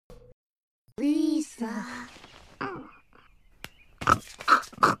Lisa.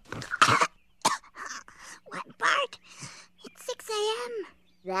 What, Bart? It's 6 a.m.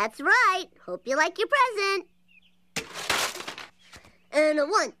 That's right. Hope you like your present. And a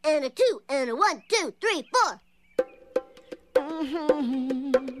 1, and a 2, and a 1, 2, 3, 4.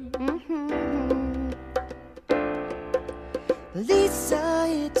 Lisa,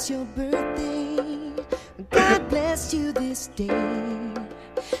 it's your birthday. God bless you this day.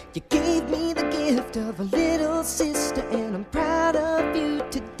 You gave me the gift of a little sister, and I'm proud of you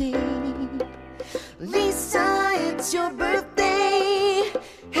today. Lisa, it's your birthday.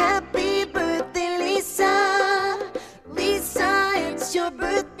 Happy birthday, Lisa. Lisa, it's your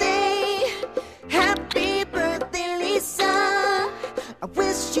birthday. Happy birthday, Lisa. I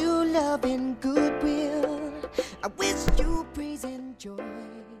wish you love and goodwill. I wish you praise and joy.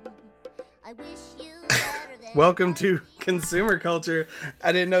 I wish you better than Welcome to Consumer Culture.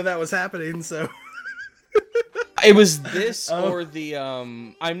 I didn't know that was happening, so... It was this or the,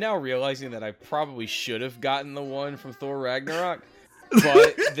 I'm now realizing that I probably should have gotten the one from Thor Ragnarok,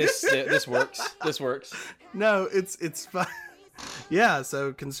 but this works. This works. No, it's fine. Yeah,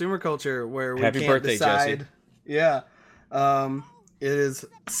 so Consumer Culture, where we Happy can't birthday, decide. Jesse. Yeah. It is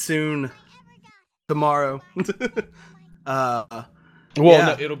soon. Tomorrow. Well, Yeah.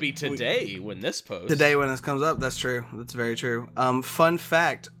 no, it'll be today when this posts. Today when this comes up, that's true. That's very true. Fun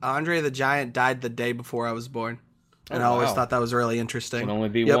fact, Andre the Giant died the day before I was born. And Oh, I always wow. thought that was really interesting. Can only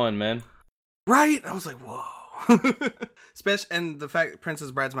be Yep. one, man. Right? I was like, whoa. Especially, and the fact that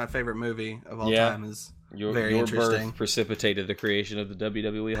Princess Bride's my favorite movie of all Yeah. time is Your very interesting. birth precipitated the creation of the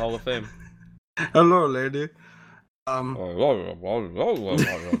WWE Hall of Fame. Hello, lady.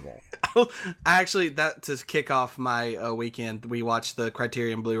 Actually, that to kick off my weekend, we watched the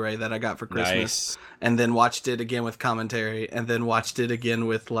Criterion Blu-ray that I got for Christmas, Nice. and then watched it again with commentary, and then watched it again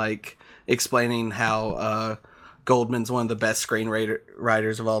with like explaining how Goldman's one of the best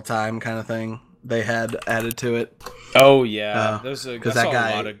screenwriters of all time, kind of thing. They had added to it. Oh yeah, I 'cause saw that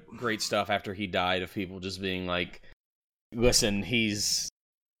guy- a lot of great stuff after he died of people just being like, "Listen, he's."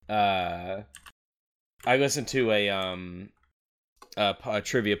 I listened to a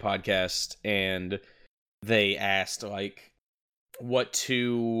trivia podcast, and they asked like, "What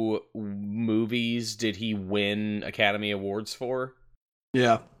two movies did he win Academy Awards for?"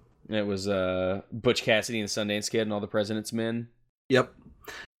 Yeah. And it was Butch Cassidy and the Sundance Kid and All the President's Men. Yep.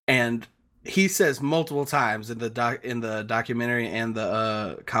 And he says multiple times in the documentary and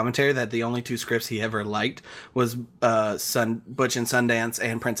the commentary that the only two scripts he ever liked was Butch and Sundance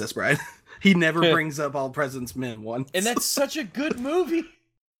and Princess Bride. He never brings up All President's Men once. And that's such a good movie.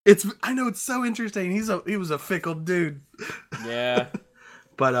 I know, it's so interesting. He was a fickle dude. Yeah.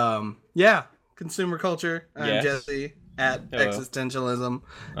 But yeah, Consumer Culture. I'm Yes. Jesse at Hello. Existentialism.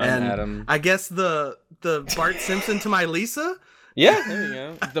 I'm And Adam. I guess the Bart Simpson to my Lisa. Yeah, there you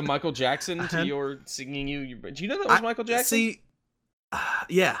go. The Michael Jackson to Uh-huh. your singing you. Do you know that was Michael Jackson? See,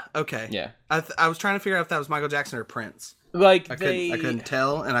 yeah, okay. Yeah. I was trying to figure out if that was Michael Jackson or Prince. Like I couldn't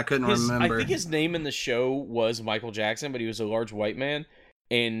tell, and I couldn't remember. I think his name in the show was Michael Jackson, but he was a large white man,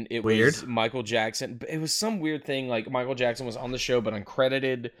 and it was Weird. Michael Jackson. It was some weird thing, like Michael Jackson was on the show, but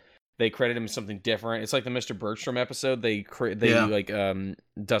uncredited. They credit him as something different. It's like the Mr. Bergstrom episode.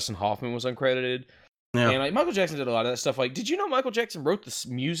 Dustin Hoffman was uncredited. Yeah. And like Michael Jackson did a lot of that stuff. Like, did you know Michael Jackson wrote the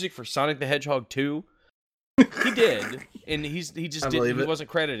music for Sonic the Hedgehog 2? He did, and he just I didn't. believe He it. wasn't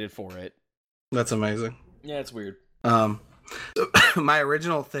credited for it. That's amazing. Yeah, it's weird. My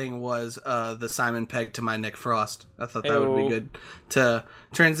original thing was the Simon Pegg to my Nick Frost. I thought that would be Hey-o. good to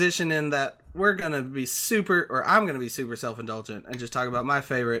transition in that I'm gonna be super self-indulgent and just talk about my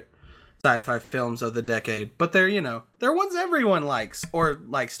favorite sci-fi films of the decade. But they're ones everyone likes or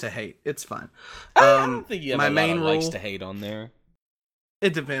likes to hate. It's fine. I don't think you have my a lot main of likes rule- to hate on there.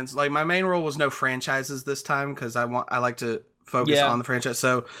 It depends. Like my main rule was no franchises this time because I like to focus Yeah. on the franchise.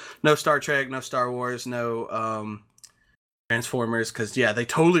 So no Star Trek, no Star Wars, no Transformers because they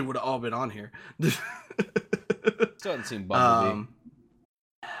totally would have all been on here. Still haven't seen Bumblebee.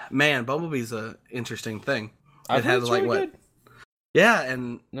 Man, Bumblebee's a interesting thing. I've heard it's really good. Yeah,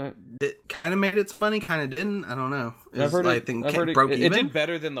 and No, it kind of made it funny, kind of didn't. I don't know. I've heard I it. think I've heard broke it even. did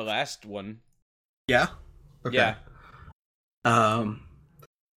better than the last one. Yeah. Okay. Yeah.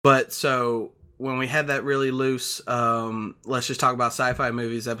 But so when we had that really loose, let's just talk about sci-fi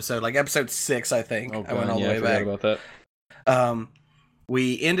movies episode, like episode 6, I think. Oh, I went God, all the yeah, I way forgot back. about that.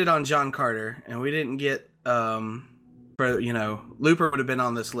 We ended on John Carter, and we didn't get Looper would have been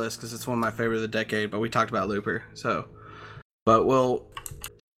on this list because it's one of my favorite of the decade, but we talked about Looper. So, but we'll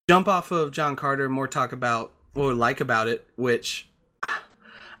jump off of John Carter, more talk about what we like about it, which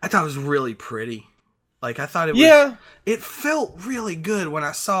I thought was really pretty. Like, I thought it was... Yeah. It felt really good when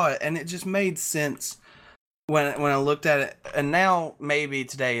I saw it, and it just made sense when I looked at it. And now, maybe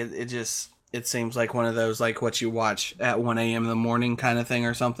today, it seems like one of those, like, what you watch at 1 a.m. in the morning kind of thing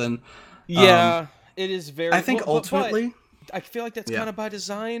or something. Yeah, it is very... I think ultimately... I feel like that's kind of by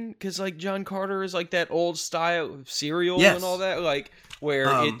design, because, like, John Carter is, like, that old style of serial Yes. and all that, like,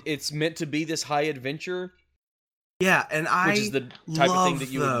 where it's meant to be this high adventure. Yeah, and which is the type of thing that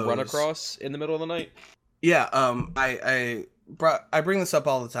you would run across in the middle of the night. Yeah, I bring this up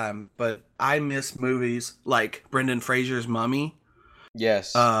all the time, but I miss movies like Brendan Fraser's Mummy.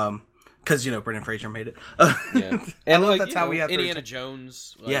 Yes. Because, you know, Brendan Fraser made it. Yeah. And like, that's how we have Indiana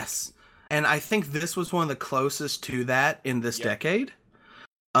Jones. Like... Yes. And I think this was one of the closest to that in this decade.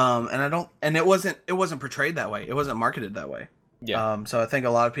 And it wasn't portrayed that way. It wasn't marketed that way. Yeah. So I think a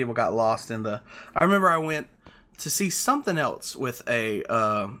lot of people got lost in the... I remember I went to see something else with a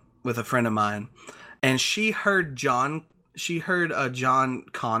friend of mine, and she heard John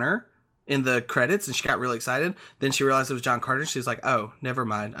Connor in the credits, and she got really excited. Then she realized it was John Carter. She's like, "Oh, never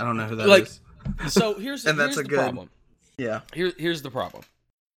mind. I don't know who that is." So here's the problem. Yeah. Here's the problem.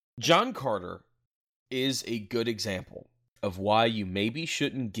 John Carter is a good example of why you maybe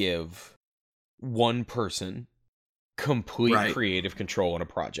shouldn't give one person complete creative control on a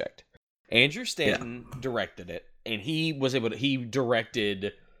project. Andrew Stanton directed it, and he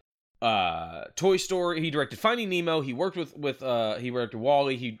directed Toy Story, he directed Finding Nemo, he worked he directed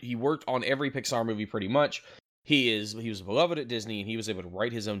WALL-E, he worked on every Pixar movie pretty much. He was beloved at Disney, and he was able to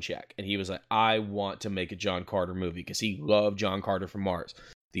write his own check, and he was like, I want to make a John Carter movie, because he loved John Carter from Mars,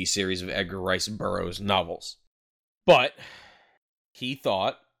 the series of Edgar Rice Burroughs novels. But he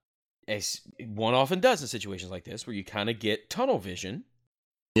thought, as one often does in situations like this, where you kind of get tunnel vision.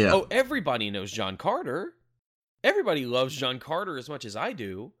 Yeah. Oh, everybody knows John Carter. Everybody loves John Carter as much as I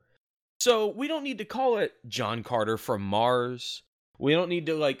do. So we don't need to call it John Carter from Mars. We don't need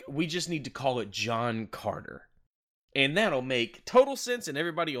to, we just need to call it John Carter. And that'll make total sense, and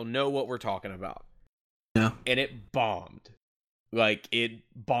everybody will know what we're talking about. Yeah. And it bombed. It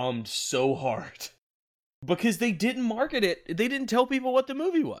bombed so hard. Because they didn't market it. They didn't tell people what the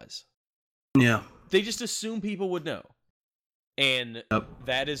movie was. Yeah. They just assumed people would know. And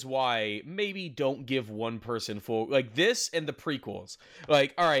that is why maybe don't give one person full... this and the prequels. All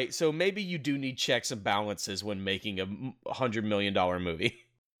right, so maybe you do need checks and balances when making a $100 million movie.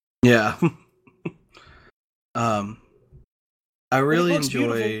 Yeah. I really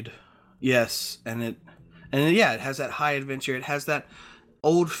enjoyed... Beautiful. Yes, and it has that high adventure. It has that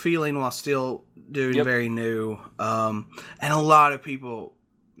old feeling while still doing very new. And a lot of people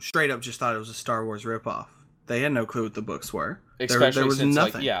straight up just thought it was a Star Wars ripoff. They had no clue what the books were. Especially there was since,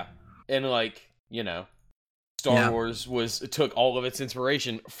 nothing. And Star Wars took all of its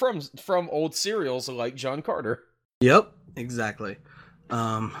inspiration from old serials like John Carter. Yep, exactly.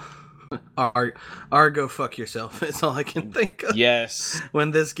 Or go fuck yourself. Is all I can think of. Yes.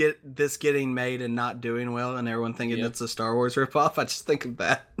 When this getting made and not doing well, and everyone thinking it's a Star Wars ripoff, I just think of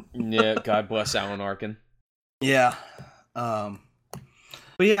that. Yeah. God bless Alan Arkin. Yeah.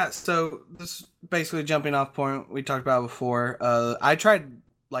 But yeah, so this basically jumping off point we talked about before. I tried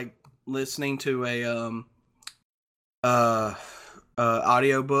listening to a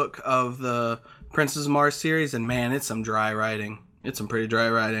audiobook of the Princess Mars series, and man, it's some dry writing. It's some pretty dry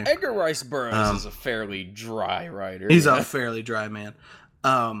writing. Edgar Rice Burroughs is a fairly dry writer. He's a fairly dry man.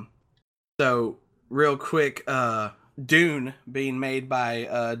 So real quick, Dune being made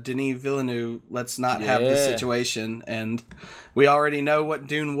by Denis Villeneuve, let's not have this situation. And we already know what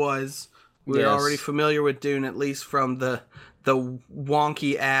Dune was. We're already familiar with Dune, at least from the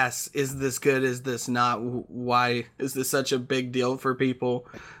wonky ass, is this good, is this not, why is this such a big deal for people,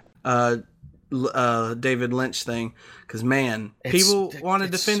 David Lynch thing. Because, man, people want to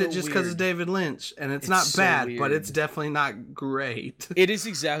defend it just because it's David Lynch. And it's not so bad, but it's definitely not great. It is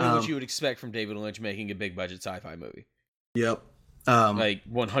exactly what you would expect from David Lynch making a big budget sci-fi movie. Yep.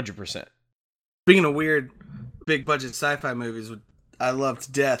 100%. Speaking of weird big budget sci-fi movies, I loved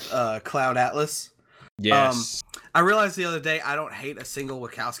to death Cloud Atlas. Yes. I realized the other day I don't hate a single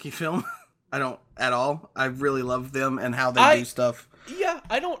Wachowski film. I don't at all. I really love them and how they do stuff. Yeah,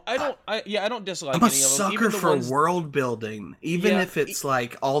 I don't dislike I'm a any of them. sucker for world building. Even if it's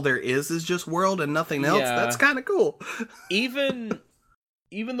all there is just world and nothing else. That's kind of cool. Even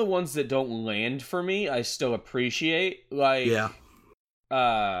the ones that don't land for me, I still appreciate. You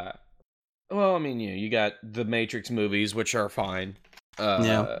got the Matrix movies, which are fine.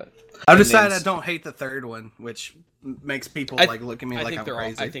 I've decided I don't hate the third one, which makes people look at me like I'm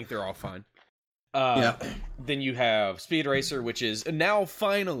crazy. I think they're all fine. Then you have Speed Racer, which is now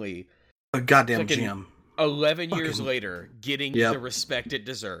finally a goddamn gem. 11 years later, getting Yep. the respect it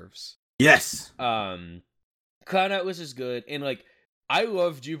deserves. Yes. Cloud Atlas is good, and like I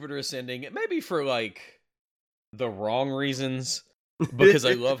love Jupiter Ascending, maybe for like the wrong reasons, because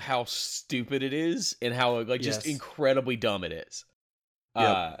I love how stupid it is and how like just incredibly dumb it is.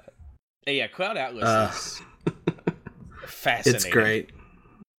 Yep. And yeah, Cloud Atlas is fascinating. It's great.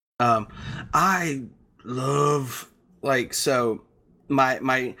 I love so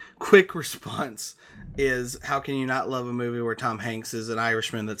my quick response is, how can you not love a movie where Tom Hanks is an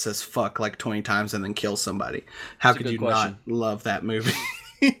Irishman that says fuck like 20 times and then kills somebody? How could you not love that movie?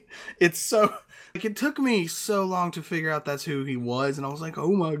 It's so like, it took me so long to figure out that's who he was, and I was like,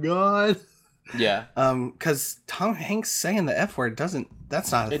 oh my god. Yeah. Because Tom Hanks saying the F word that's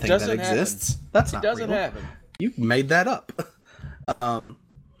not a thing that exists. Happen. That's not It doesn't real. happen. You made that up.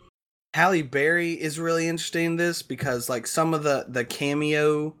 Halle Berry is really interesting in this because like some of the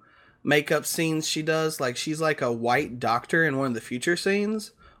cameo makeup scenes she does, like she's like a white doctor in one of the future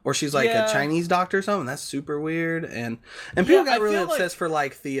scenes, or she's like a Chinese doctor or something. That's super weird, and people got really obsessed for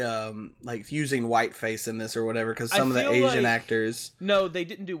like the like using whiteface in this or whatever, because some of the Asian actors. No, they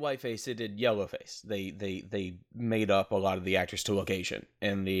didn't do whiteface. They did yellowface. They made up a lot of the actors to look Asian,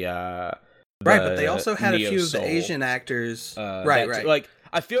 and right, but they also had a few of the Asian actors. Right. Like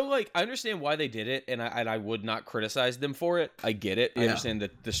I feel like I understand why they did it, and I would not criticize them for it. I get it. I understand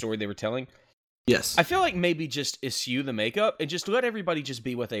the story they were telling. Yes. I feel like maybe just eschew the makeup and just let everybody just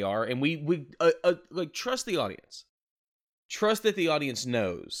be what they are, and we like trust the audience. Trust that the audience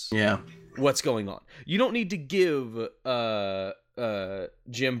knows what's going on. You don't need to give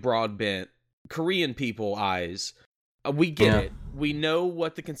Jim Broadbent Korean people eyes. We get it. We know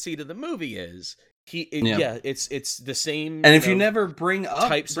what the conceit of the movie is. It's the same. And if you never bring it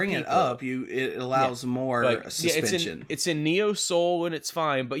up, it allows more suspension. It's in Neo Soul and it's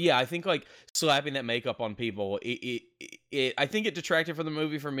fine, but I think like slapping that makeup on people, I think it detracted from the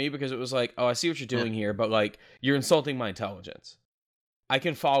movie for me, because it was like, oh, I see what you're doing here, but like you're insulting my intelligence. I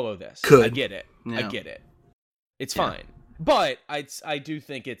can follow this. I get it. I get it. It's fine, but I do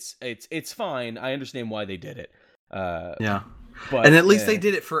think it's fine. I understand why they did it. But, and at least they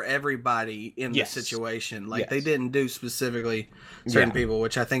did it for everybody in the situation. Like they didn't do specifically certain people,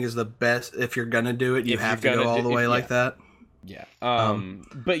 which I think is the best. If you're gonna do it, you have to go all the way like that. Yeah.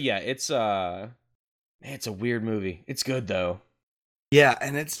 But it's a weird movie. It's good though. Yeah,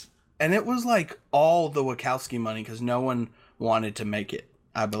 and it was like all the Wachowski money, because no one wanted to make it.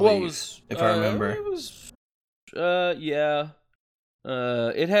 I believe, if I remember, it was.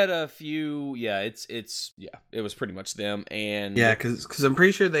 It had a few. It was pretty much them, and because I'm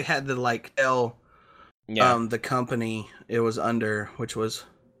pretty sure they had to like tell the company it was under, which was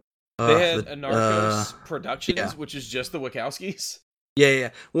they had Anarchos Productions, which is just the Wachowskis.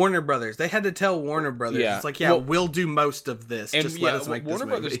 Warner Brothers. They had to tell Warner Brothers. It's like, we'll do most of this. And just let us make Warner this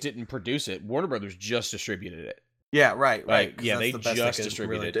movie. Brothers didn't produce it. Warner Brothers just distributed it. Yeah, right. They just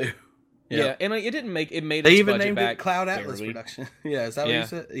distributed it. Yeah, and like, it made. They even named it Cloud Atlas Production. Is that what you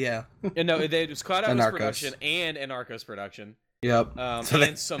said? Yeah. And no, it was Cloud Atlas Production and Anarchos Production. Yep.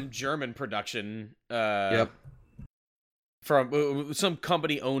 And some German production. From some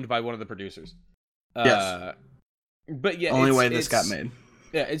company owned by one of the producers. Yes. But only way this got made.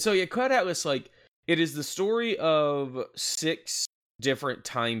 Yeah, and so Cloud Atlas, like, it is the story of 6 different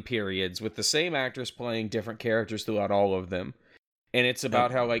time periods with the same actors playing different characters throughout all of them, and it's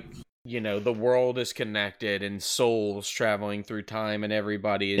about how like, the world is connected and souls traveling through time, and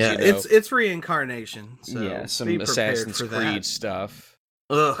everybody is it's reincarnation. So some Assassin's Creed stuff.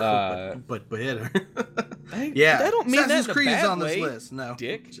 Ugh, but better. I don't mean Assassin's that Creed in a bad is on way, this list. No,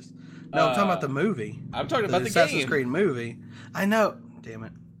 Dick. No, I'm talking about the movie. I'm talking about the Assassin's game. Creed movie. I know. Damn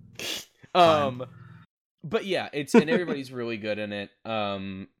it. But and everybody's really good in it. Have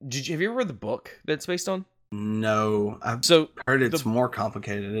you ever read the book that's based on? No, I've heard it's more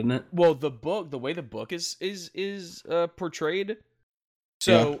complicated, isn't it? Well, the way the book is portrayed.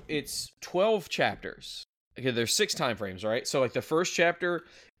 So it's 12 chapters. Okay, there's 6 time frames, right? So like the first chapter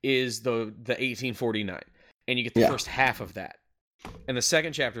is the 1849, and you get the first half of that. And the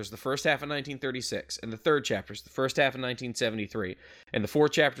second chapter is the first half of 1936, and the third chapter is the first half of 1973, and the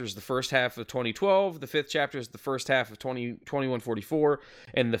fourth chapter is the first half of 2012, the fifth chapter is the first half of 2144,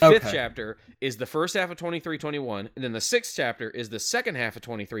 and the fifth chapter is the first half of 2321, and then the sixth chapter is the second half of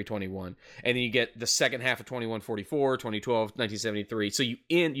 2321, and then you get the second half of 2144, 2012, 1973. So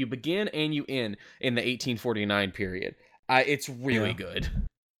you begin and you end in the 1849 period. It's really good.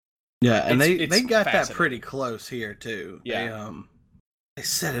 Yeah, and they got that pretty close here too. Yeah, they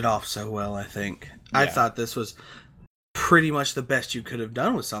set it off so well. I think I thought this was pretty much the best you could have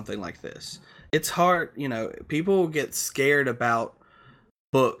done with something like this. It's hard, people get scared about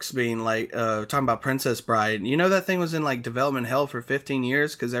books being like, talking about Princess Bride. You know that thing was in like development hell for 15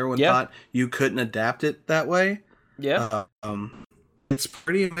 years because everyone thought you couldn't adapt it that way. Yeah. It's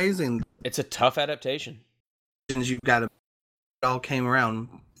pretty amazing. It's a tough adaptation. You've got it all came around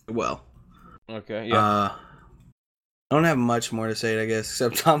well. Okay, yeah. I don't have much more to say, I guess,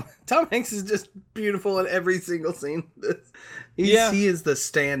 except Tom Hanks is just beautiful in every single scene. He is the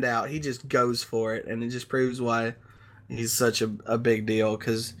standout. He just goes for it, and it just proves why he's such a big deal,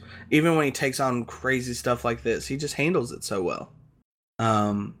 because even when he takes on crazy stuff like this, he just handles it so well.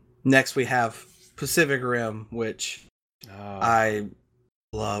 Next we have Pacific Rim, which I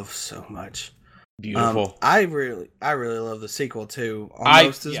love so much. Beautiful. I really love the sequel too,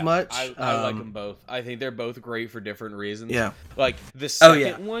 almost as much. I like them both. I think they're both great for different reasons. Yeah. Like the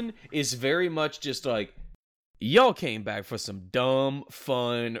second one is very much just like, y'all came back for some dumb,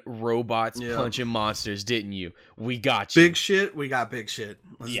 fun robots punching monsters, didn't you? We got you. Big shit. We got big shit.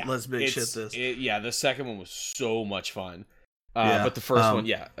 Let's big shit this. The second one was so much fun. But the first one,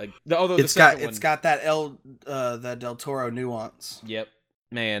 it's got that Del Toro nuance. Yep.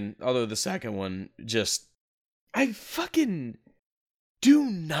 Man, although the second one just... I fucking do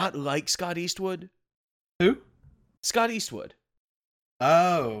not like Scott Eastwood. Who? Scott Eastwood.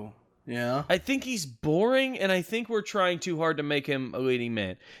 Oh, yeah. I think he's boring, and I think we're trying too hard to make him a leading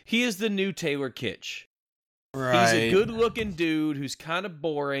man. He is the new Taylor Kitsch. Right. He's a good-looking dude who's kind of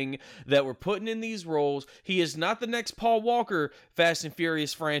boring that we're putting in these roles. He is not the next Paul Walker Fast and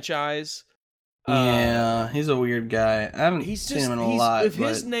Furious franchise. Yeah, he's a weird guy. I haven't seen him in a lot. If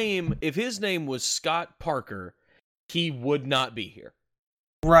his name was Scott Parker, he would not be here.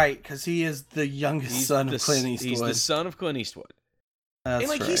 Right, because he is the youngest son of Clint Eastwood. He's the son of Clint Eastwood. That's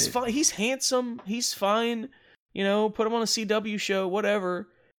and right. He's fine. He's handsome. He's fine. Put him on a CW show, whatever.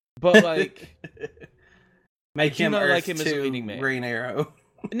 But like, make him Earth like him as a leading man. Green Arrow.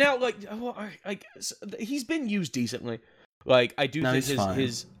 Now, he's been used decently. Like, I do think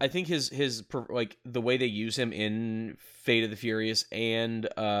his like the way they use him in Fate of the Furious and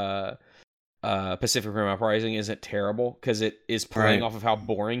Pacific Rim Uprising isn't terrible, because it is playing off of how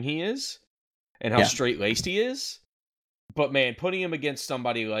boring he is and how straight-laced he is. But man, putting him against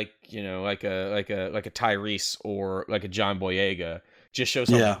somebody like like a Tyrese or like a John Boyega just shows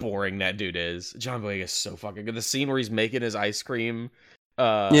how boring that dude is. John Boyega is so fucking good. The scene where he's making his ice cream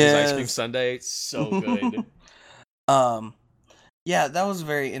sundae, it's so good. Yeah, that was a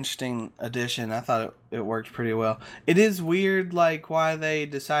very interesting addition. I thought it worked pretty well. It is weird, like, why they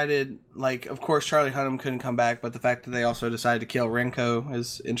decided, like, of course Charlie Hunnam couldn't come back, but the fact that they also decided to kill Renko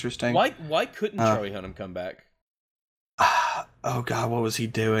is interesting. Why couldn't Charlie Hunnam come back? Oh god, what was he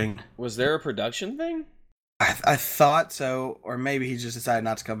doing? Was there a production thing? I thought so, or maybe he just decided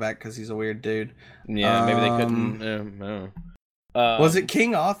not to come back because he's a weird dude. Yeah, maybe they couldn't. I don't know. Was it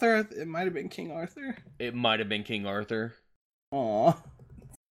King Arthur? It might have been King Arthur. It might have been King Arthur. Aww.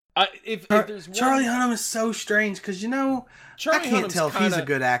 If there's one... Charlie Hunnam is so strange because I can't tell if he's a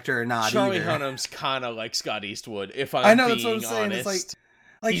good actor or not. Charlie Hunnam's kind of like Scott Eastwood. If I'm that's what I'm saying. Honest. It's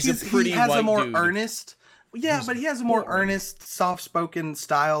like he has a more earnest. Yeah, but he has a more earnest, soft-spoken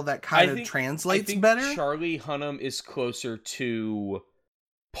style that kind of translates better. Charlie Hunnam is closer to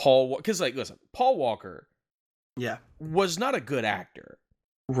Paul, because listen, Paul Walker, was not a good actor.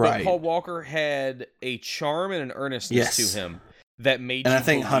 Right. But Paul Walker had a charm and an earnestness to him that made you I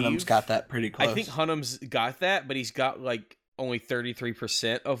think believe. Hunnam's got that pretty close. I think Hunnam's got that, but he's got like only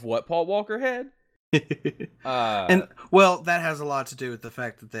 33% of what Paul Walker had. And well, that has a lot to do with the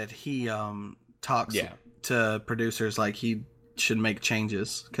fact that he talks to producers like he should make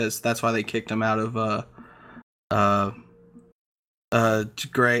changes, because that's why they kicked him out of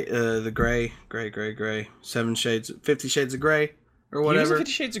Gray 50 Shades of Grey or whatever. He was in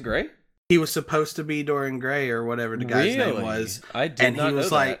 50 Shades of Grey? He was supposed to be Dorian Gray or whatever the guy's name was. I did not know that. And he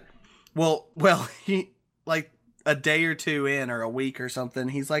was like, well, he like a day or two in or a week or something,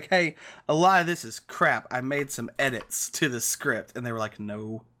 he's like, hey, a lot of this is crap. I made some edits to the script. And they were like,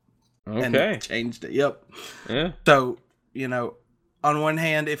 no. Okay. And they changed it. Yep. Yeah. So, on one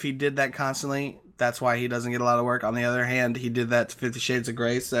hand, if he did that constantly, that's why he doesn't get a lot of work. On the other hand, he did that to 50 Shades of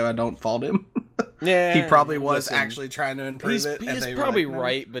Grey, so I don't fault him. Yeah. He probably was actually trying to improve it. He's probably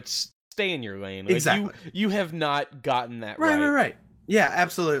right, but stay in your lane. Like, exactly. You have not gotten that right. Right. Yeah,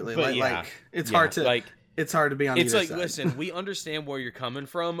 absolutely. But it's hard to it's hard to be on either side. Listen, we understand where you're coming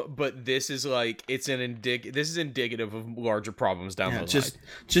from, but this is like this is indicative of larger problems down the line.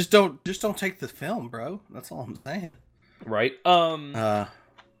 Just don't take the film, bro. That's all I'm saying. Right. I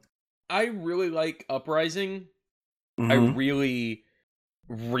really like Uprising. I really,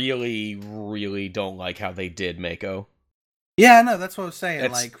 really, really don't like how they did Mako. Yeah, I know. That's what I was saying.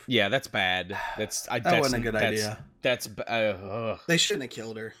 That's bad. That wasn't a good idea. They shouldn't have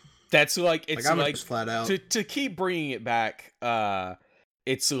killed her. That's it's I'm just flat out to keep bringing it back.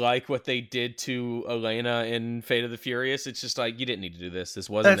 It's like what they did to Elena in Fate of the Furious. It's just like, you didn't need to do this. This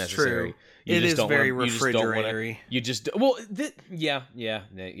wasn't necessary. True. It is very refrigeratory. Yeah.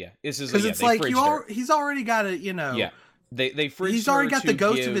 This is because it's like he's already got it. Yeah. They he's already got the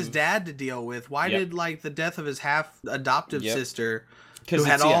ghost of his dad to deal with. Why did like the death of his half adoptive sister, who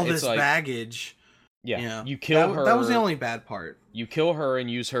had all this baggage? Yeah, you kill her. That was the only bad part. You kill her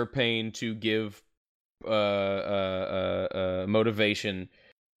and use her pain to give motivation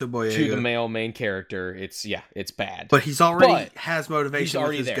to the male main character. It's bad. But he's already has motivation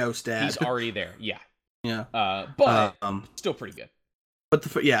with his ghost dad. He's already there. Yeah. But still pretty good. But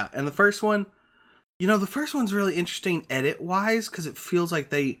and the first one, the first one's really interesting edit wise because it feels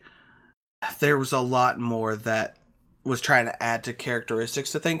like there was a lot more that was trying to add to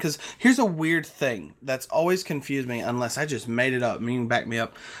characteristics to things. Because here's a weird thing that's always confused me, unless I just made it up. Meaning, back me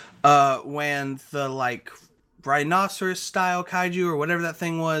up. When the like rhinoceros style kaiju or whatever that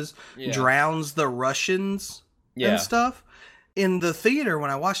thing was drowns the Russians and stuff in the theater,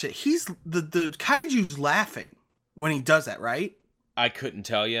 when I watched it, he's the kaiju's laughing when he does that, right? I couldn't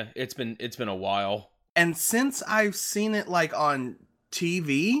tell you. It's been a while, and since I've seen it like on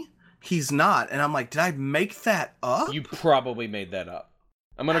TV, he's not, and I'm like, did I make that up? You probably made that up.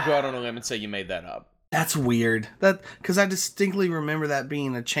 I'm gonna go out on a limb and say you made that up. That's weird. Because I distinctly remember that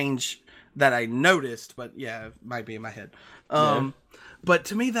being a change that I noticed, but it might be in my head. But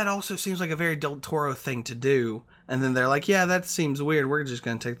to me, that also seems like a very Del Toro thing to do. And then they're like, "Yeah, that seems weird. We're just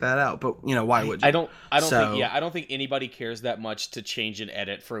going to take that out." But why would you? I don't think anybody cares that much to change an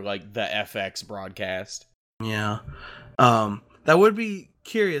edit for like the FX broadcast. Yeah, that would be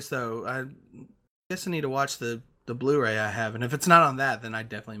curious though. I guess I need to watch the Blu-ray I have, and if it's not on that, then I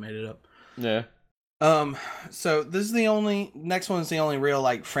definitely made it up. Yeah. So this is next one's the only real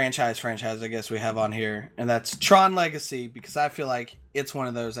like franchise I guess we have on here, and that's Tron Legacy, because I feel like it's one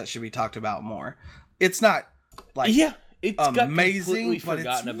of those that should be talked about more. It's not like it's amazing, but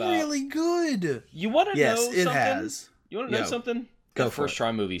it's really good. You want to know something? Yes, it has. You want to know something? Go the for first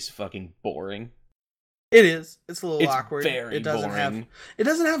Tron movie's fucking boring. It is. It's a little awkward. It doesn't have.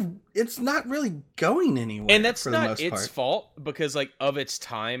 It's not really going anywhere. And that's for not the most its part. fault, because like of its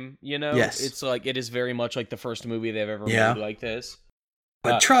time, Yes. it's like it is very much like the first movie they've ever made like this.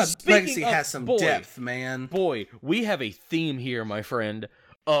 But Tron Legacy has some depth, man. Boy, we have a theme here, my friend.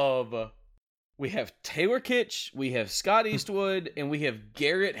 We have Taylor Kitsch, we have Scott Eastwood, and we have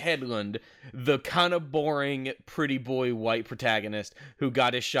Garrett Hedlund, the kind of boring, pretty boy white protagonist who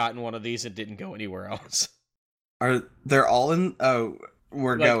got his shot in one of these and didn't go anywhere else. They're all in? Oh,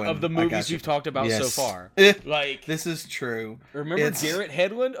 we're going. Of the movies we've talked about so far. This is true. Remember Garrett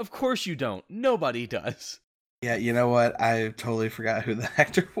Hedlund? Of course you don't. Nobody does. Yeah, you know what? I totally forgot who the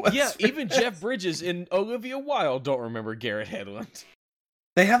actor was. Yeah, even Jeff Bridges and Olivia Wilde don't remember Garrett Hedlund.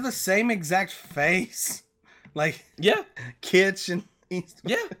 They have the same exact face. Like, Kitsch and Eastwood.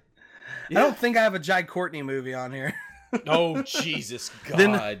 Yeah. I don't think I have a Jai Courtney movie on here. Oh, Jesus God.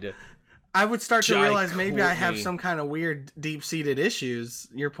 Then I would start to realize maybe I have some kind of weird deep-seated issues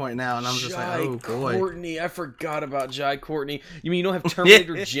you're pointing out, and I'm just like, oh, boy. Courtney. I forgot about Jai Courtney. You mean you don't have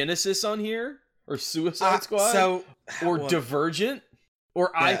Terminator Genesis on here? Or Suicide Squad? Or Divergent?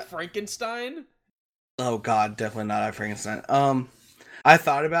 Or I, Frankenstein? Oh, God, definitely not I, Frankenstein. I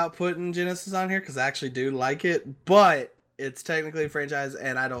thought about putting Genesis on here because I actually do like it, but it's technically a franchise,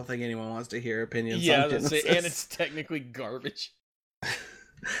 and I don't think anyone wants to hear opinions on Genesis. And it's technically garbage.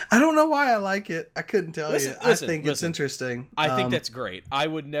 I don't know why I like it. I couldn't tell you. I think it's interesting. I think that's great. I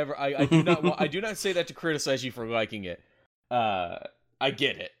would never. I do not. I do not say that to criticize you for liking it. I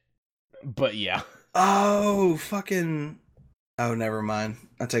get it, but yeah. Oh, fucking. Oh, never mind.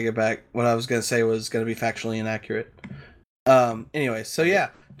 I take it back. What I was gonna say was gonna be factually inaccurate. Anyway, so yeah,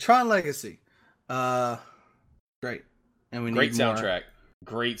 Tron Legacy, great, and we need more.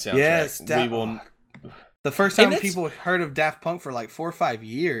 Great soundtrack. Yes, we will. The first time people heard of Daft Punk for like 4 or 5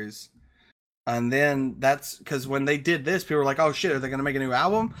 years, and then that's because when they did this, people were like, "Oh shit, are they gonna make a new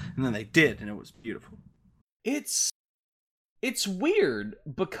album?" And then they did, and it was beautiful. It's weird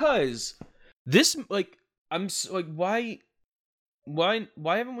because this why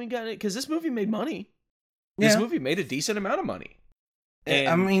haven't we gotten it? Because this movie made money. This movie made a decent amount of money. And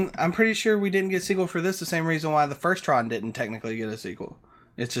I mean, I'm pretty sure we didn't get a sequel for this the same reason why the first Tron didn't technically get a sequel.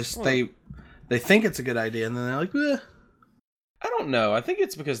 It's just they think it's a good idea, and then they're like, eh. I don't know. I think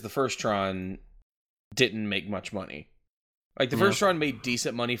it's because the first Tron didn't make much money. Like, the first Tron made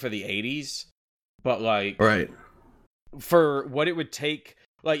decent money for the 80s, but, like... Right. For what it would take...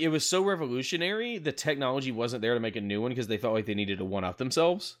 Like, it was so revolutionary, the technology wasn't there to make a new one because they felt like they needed to one-up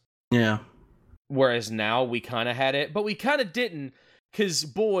themselves. Yeah. Whereas now, we kind of had it, but we kind of didn't, because,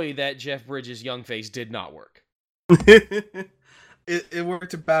 boy, that Jeff Bridges young face did not work. It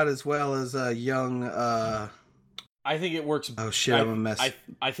worked about as well as a young... I think it works... Oh, shit, I'm a mess.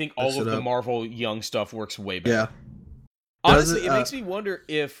 I think all of the Marvel young stuff works way better. Yeah. Honestly, it makes me wonder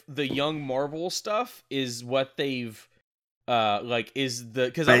if the young Marvel stuff is what they've,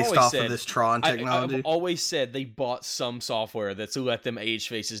 because I've always said... of this Tron technology. I've always said they bought some software that's to let them age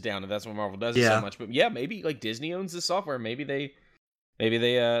faces down, and that's what Marvel does so much. But yeah, maybe, like, Disney owns the software. Maybe they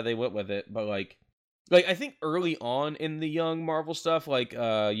went with it. But, like, I think early on in the young Marvel stuff, like,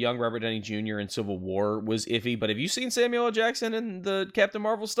 young Robert Downey Jr. in Civil War was iffy. But have you seen Samuel L. Jackson in the Captain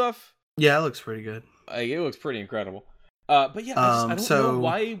Marvel stuff? Yeah, it looks pretty good. It looks pretty incredible. But yeah, I don't know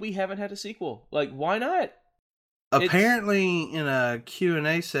why we haven't had a sequel. Like, why not? Apparently, in a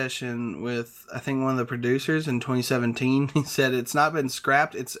Q&A session with, I think, one of the producers in 2017, he said it's not been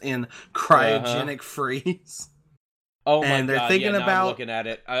scrapped, it's in cryogenic freeze. Oh and my they're god! thinking now about I'm looking at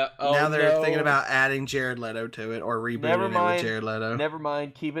it. Now they're thinking about adding Jared Leto to it or rebooting it with Jared Leto. Never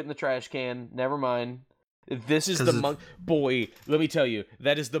mind. Keep it in the trash can. Never mind. This is the boy. Let me tell you,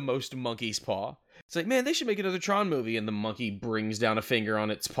 that is the most monkey's paw. It's like, man, they should make another Tron movie, and the monkey brings down a finger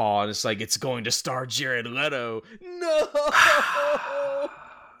on its paw, and it's like, it's going to star Jared Leto. No.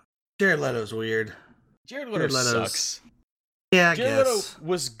 Jared Leto's weird. Jared Leto sucks. Yeah, Jared Leto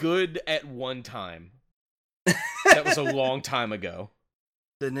was good at one time. That was a long time ago.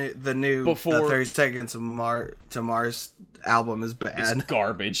 The new Before 30 Seconds to Mars album is bad. It's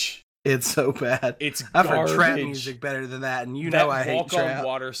garbage. It's so bad. I've heard trap music better than that, and I hate trap. Walk on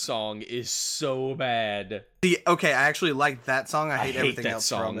Water song is so bad. Okay, I actually like that song. I hate everything else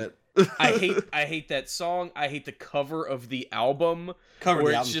from it. I hate that song. I hate the cover of the album. Cover of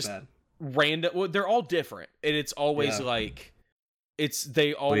the album's just bad. Random. Well, they're all different, and it's always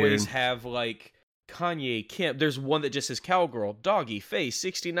they always weird. have like Kanye, Kim. There's one that just says Cowgirl, Doggy, Face,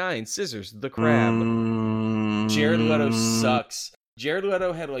 69, Scissors, The Crab. Jared Leto sucks. Jared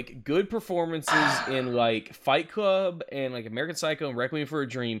Leto had like good performances in like Fight Club and like American Psycho and Requiem for a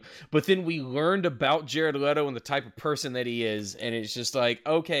Dream, but then we learned about Jared Leto and the type of person that he is, and it's just like,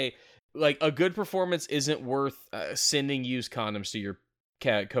 okay, like a good performance isn't worth sending used condoms to your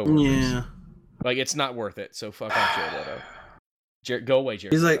coworkers. Yeah, like it's not worth it. So fuck off, Jared Leto. Go away,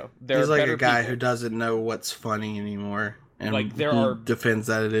 Jared Leto. He's like a guy who doesn't know what's funny anymore, and like defends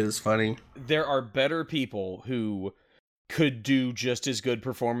that it is funny. There are better people who could do just as good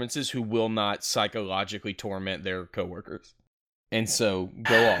performances who will not psychologically torment their coworkers. And so,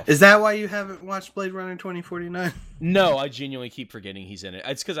 go off. Is that why you haven't watched Blade Runner 2049? No, I genuinely keep forgetting he's in it.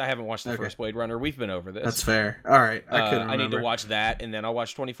 It's because I haven't watched the first Blade Runner. We've been over this. That's fair. All right. I need to watch that, and then I'll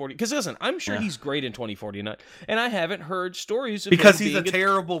watch 2040. Because listen, I'm sure he's great in 2049. And I haven't heard stories of because him he's a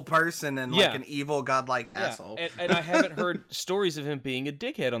terrible person and like an evil, godlike asshole. And I haven't heard stories of him being a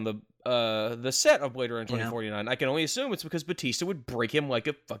dickhead on the set of Blade Runner 2049. I can only assume it's because Batista would break him like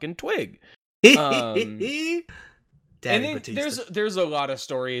a fucking twig. And then there's a lot of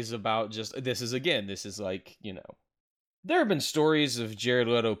stories about just this is like, you know, there have been stories of Jared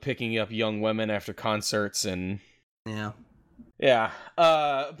Leto picking up young women after concerts and but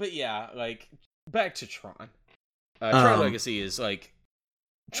yeah, like back to Tron. Tron Legacy is like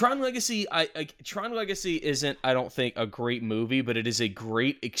Tron Legacy. Tron Legacy isn't, I don't think, a great movie, but it is a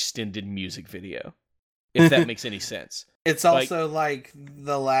great extended music video. If that makes any sense. It's also like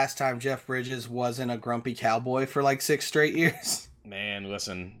the last time Jeff Bridges wasn't a grumpy cowboy for like 6 straight years. Man,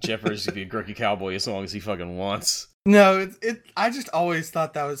 listen, Jeff Bridges can be a grumpy cowboy as long as he fucking wants. No, I just always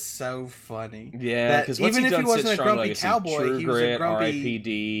thought that was so funny. Yeah, because even if he wasn't a grumpy cowboy, True he was Grit, a grumpy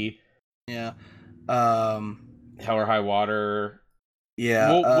R.I.P.D. Yeah. Hell or High Water.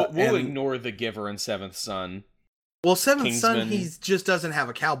 Yeah. We'll ignore The Giver and Seventh Son. Well, Seventh Son, he just doesn't have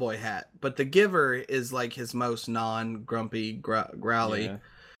a cowboy hat, but The Giver is like his most non-grumpy, growly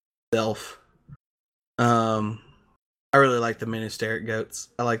self. I really like The Ministeric Goats.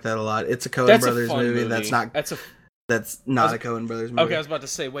 I like that a lot. It's a Coen Brothers movie. That's not a Coen Brothers movie. Okay, I was about to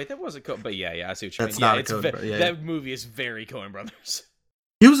say, wait, that wasn't Coen, but yeah, I see what you mean. That's not a Coen Brothers. That movie is very Coen Brothers.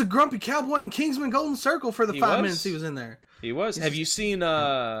 He was a grumpy cowboy in Kingsman Golden Circle for the 5 minutes he was in there. He was. Have you seen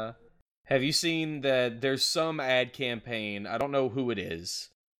that there's some ad campaign, I don't know who it is,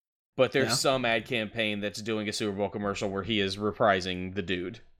 but there's some ad campaign that's doing a Super Bowl commercial where he is reprising the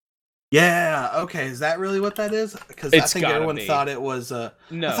dude. Yeah. Okay. Is that really what that is? Because I think everyone thought it was a.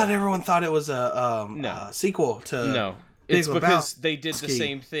 No. I thought everyone thought it was a sequel to. No. It's because they did the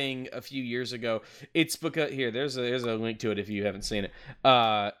same thing a few years ago. It's because there's a link to it if you haven't seen it.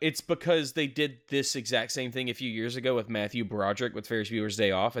 It's because they did this exact same thing a few years ago with Matthew Broderick with Ferris Bueller's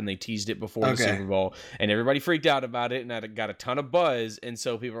Day Off, and they teased it before the Super Bowl, and everybody freaked out about it, and it got a ton of buzz, and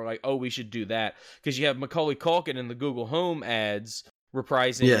so people are like, "Oh, we should do that," because you have Macaulay Culkin in the Google Home ads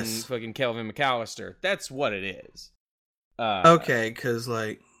reprising fucking Kelvin McAllister. That's what it is. Okay, because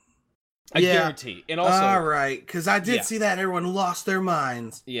like. I guarantee. And also, all right, because I did see that everyone lost their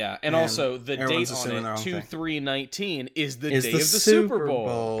minds. Yeah, and also the date on it, 2/3/19, is the day of the Super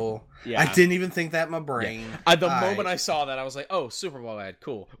Bowl. Yeah, I didn't even think that in my brain. Yeah. The moment I saw that, I was like, "Oh, Super Bowl ad,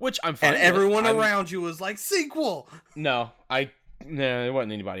 cool." Which I'm fine. And everyone around you was like, "Sequel." No, there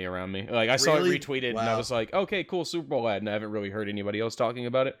wasn't anybody around me. Like I saw it retweeted, and I was like, "Okay, cool, Super Bowl ad," and I haven't really heard anybody else talking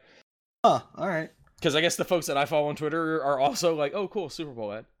about it. Huh? All right. Because I guess the folks that I follow on Twitter are also like, "Oh, cool, Super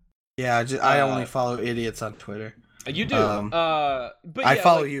Bowl ad." Yeah, I only follow idiots on Twitter. You do, but I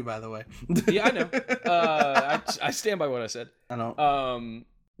follow you, by the way. Yeah, I know. I stand by what I said. I don't.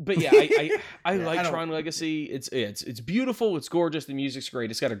 But yeah, I like Tron Legacy. It's beautiful. It's gorgeous. The music's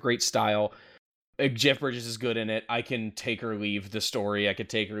great. It's got a great style. Jeff Bridges is good in it. I can take or leave the story. I could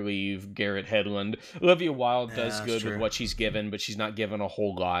take or leave Garrett Hedlund. Olivia Wilde does good with what she's given, but she's not given a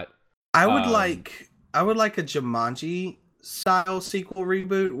whole lot. I would like a Jumanji style sequel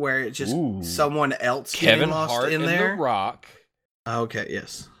reboot where it's just someone else Kevin getting lost Hart in there. The Rock. Okay,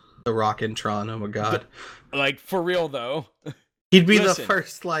 yes. The Rock and Tron, oh my god. Like, for real, though. He'd be the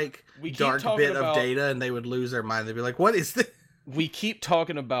first, like, dark bit of Data, and they would lose their mind. They'd be like, what is this? We keep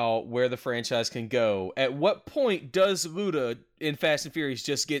talking about where the franchise can go. At what point does Luda in Fast and Furious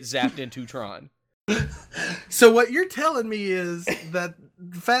just get zapped into Tron? So what you're telling me is that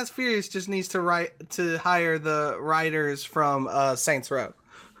Fast Furious just needs to hire the writers from Saints Row.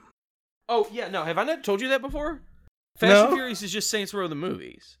 Oh yeah, no. Have I not told you that before? Fast and Furious is just Saints Row the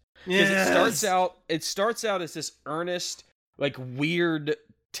movies. Because it starts out as this earnest, like weird,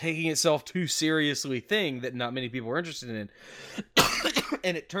 taking itself too seriously thing that not many people are interested in,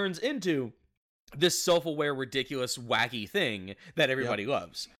 and it turns into this self-aware, ridiculous, wacky thing that everybody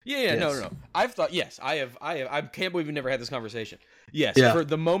loves. Yeah, no. I've thought, yes, I have. I can't believe we never had this conversation. Yes, for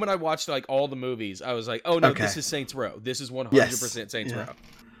the moment I watched like all the movies, I was like, oh no, this is Saints Row. This is 100% Saints Row.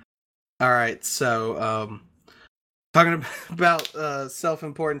 All right, so talking about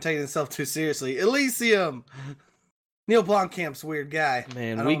self-important, taking itself too seriously, Elysium. Neil Blomkamp's weird guy.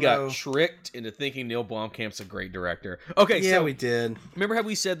 Man, we got tricked into thinking Neil Blomkamp's a great director. Okay, so we did. Remember how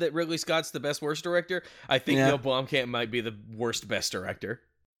we said that Ridley Scott's the best worst director? I think Neil Blomkamp might be the worst best director.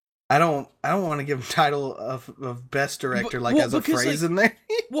 I don't want to give him title of best director as a phrase in there.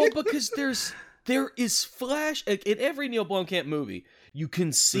 Well, because there is flash in every Neil Blomkamp movie. You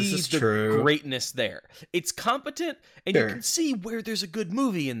can see the greatness there. It's competent, and you can see where there's a good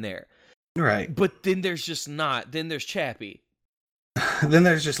movie in there. Right. But then there's just not. Then there's Chappie. Then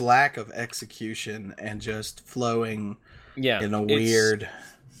there's just lack of execution and just flowing in a weird...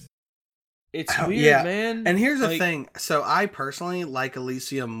 It's weird, man. And here's the thing. So I personally like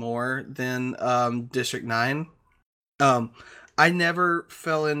Elysium more than District 9. I never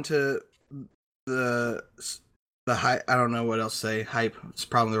fell into the hype. I don't know what else to say. Hype. It's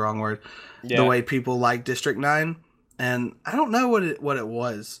probably the wrong word. Yeah. The way people like District 9. And I don't know what it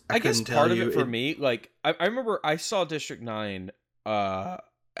was. I guess part of it for me, like I remember I saw District 9,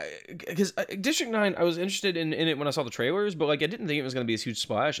 because District 9, I was interested in it when I saw the trailers, but like I didn't think it was going to be this huge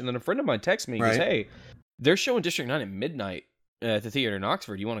splash. And then a friend of mine texted me, and goes, "Hey, they're showing District 9 at midnight at the theater in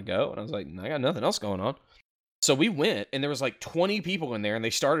Oxford. You want to go?" And I was like, "I got nothing else going on." So we went, and there was like 20 people in there, and they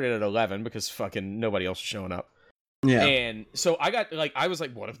started at 11 because fucking nobody else was showing up. Yeah. And so I was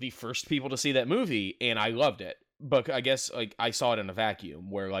like one of the first people to see that movie, and I loved it. But I guess like I saw it in a vacuum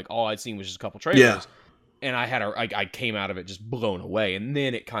where like all I'd seen was just a couple trailers, and I came out of it just blown away, and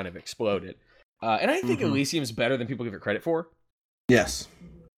then it kind of exploded. And I think Elysium's better than people give it credit for. Yes,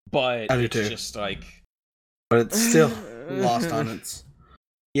 but it's just like, but it's still lost on its.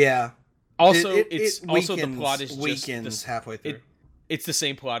 Yeah. Also, the plot is weakens halfway through. It's the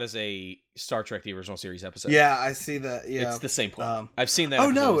same plot as a Star Trek: The Original Series episode. Yeah, I see that. Yeah, it's the same plot. I've seen that.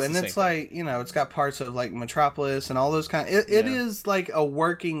 Oh no, and it's like it's got parts of like Metropolis and all those kind. It is like a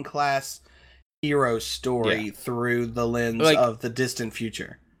working class hero story through the lens of the distant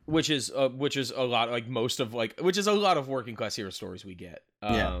future. which is a lot like most of like which is a lot of working class hero stories we get.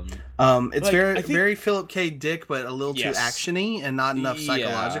 It's like, very Philip K. Dick, but a little too actiony and not enough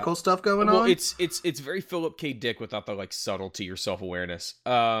psychological stuff going on. It's very Philip K. Dick without the like subtlety or self awareness.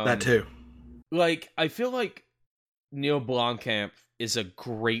 That too. Like I feel like Neil Blomkamp is a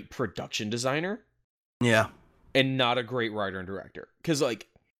great production designer. Yeah. And not a great writer and director. Because like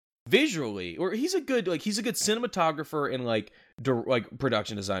visually, or he's a good cinematographer and like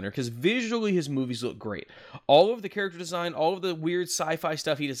production designer, because visually his movies look great. All of the character design, all of the weird sci-fi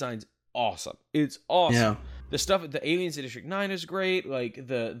stuff he designs, awesome. It's awesome. Yeah. The stuff, the aliens in District 9 is great. Like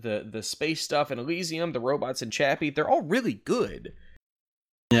the space stuff in Elysium, the robots in Chappie, they're all really good.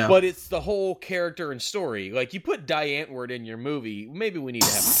 Yeah. But it's the whole character and story. Like you put Die Antwoord in your movie, maybe we need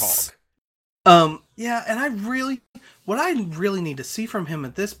to have a talk. Yeah, and what I really need to see from him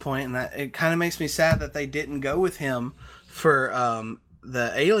at this point, and it kind of makes me sad that they didn't go with him for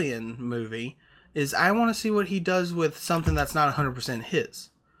the Alien movie, is I want to see what he does with something that's not 100%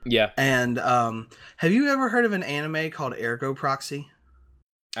 his. Yeah. And have you ever heard of an anime called Ergo Proxy?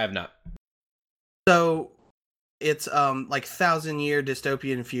 I have not. So it's like 1,000-year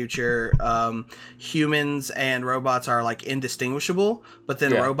dystopian future. Humans and robots are like indistinguishable, but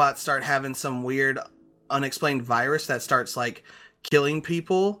then robots start having some weird unexplained virus that starts like killing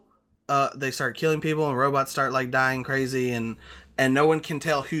people. They start killing people and robots start like dying crazy, and no one can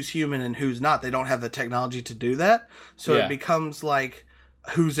tell who's human and who's not. They don't have the technology to do that. So it becomes like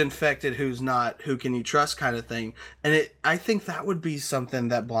who's infected, who's not, who can you trust kind of thing. And I think that would be something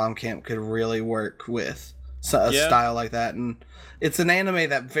that Blomkamp could really work with. Style like that, and it's an anime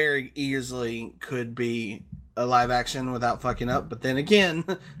that very easily could be a live action without fucking up, but then again,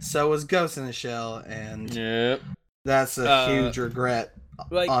 so was Ghost in the Shell, and that's a huge regret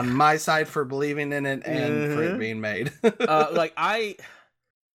on my side for believing in it and for it being made. Like I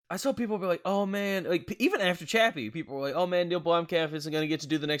saw people be like, oh man, like even after Chappie, people were like, oh man, Neil Blomkamp isn't going to get to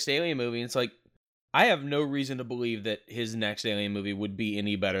do the next Alien movie, and it's like, I have no reason to believe that his next Alien movie would be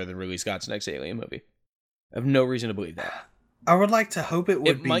any better than Ridley Scott's next Alien movie. I have no reason to believe that. I would like to hope it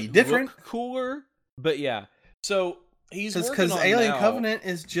would be different, look cooler, but yeah. So he's working because on Alien now. Covenant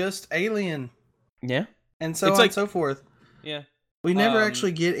is just Alien, and so it's on and so forth. Yeah, we never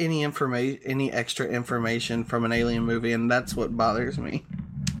actually get any extra information from an Alien movie, and that's what bothers me.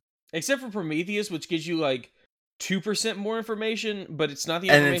 Except for Prometheus, which gives you like 2% more information, but it's not the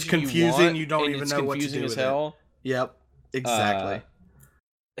information and it's confusing. You want, you don't even know what to do with it. Yep, exactly.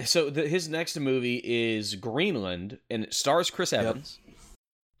 So his next movie is Greenland, and it stars Chris Evans.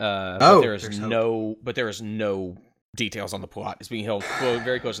 But there is no details on the plot. It's being held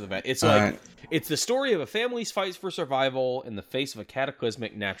very close to the vent. It's like it's the story of a family's fights for survival in the face of a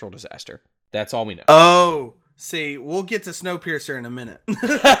cataclysmic natural disaster. That's all we know. Oh, see, we'll get to Snowpiercer in a minute.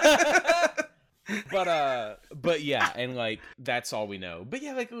 But yeah, and like that's all we know. But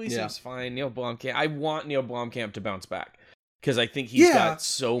yeah, like Elysium's fine. Neil Blomkamp. I want Neil Blomkamp to bounce back. Because I think he's got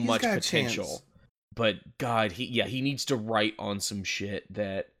so much potential, but God, he needs to write on some shit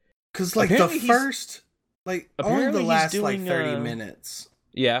that. Because like the first, like only the last like 30 minutes.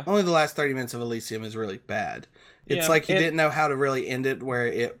 Yeah, only the last 30 minutes of Elysium is really bad. It's like he didn't know how to really end it, where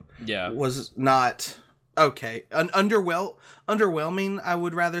it was not okay. Underwhelming, I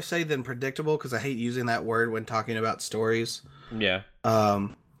would rather say, than predictable, because I hate using that word when talking about stories. Yeah. But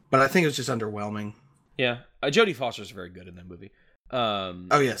I think it was just underwhelming. Yeah, Jodie Foster's very good in that movie.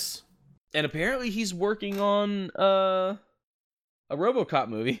 Oh yes, and apparently he's working on a RoboCop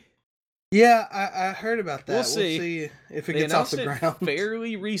movie. Yeah, I heard about that. We'll see if it gets off the ground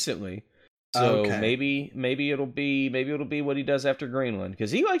fairly recently. So maybe it'll be what he does after Greenland,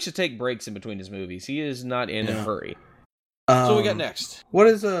 because he likes to take breaks in between his movies. He is not in a hurry. So we got next. What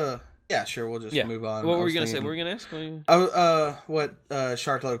is Yeah, sure. We'll just move on. What were we gonna say? What were we gonna ask? What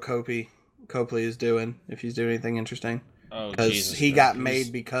Sharklo Copley is doing, if he's doing anything interesting. Oh, because he got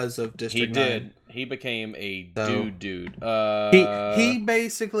made because of District 9. He did. He became a dude. He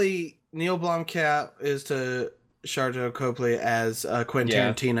basically, Neil Blomkamp is to Sharklo Copley as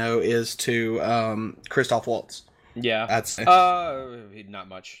Quentin Tarantino is to Christoph Waltz. Yeah, that's not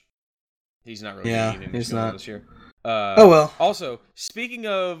much. He's not really anything he's not this year. Oh well. Also, speaking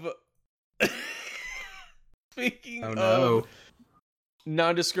of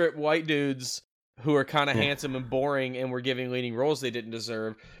nondescript white dudes who are kind of handsome and boring and were giving leading roles they didn't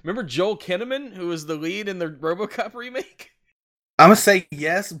deserve. Remember Joel Kinnaman, who was the lead in the RoboCop remake? I'm gonna say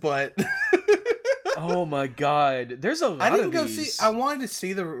yes, but oh my god, there's a lot. I didn't go see. I wanted to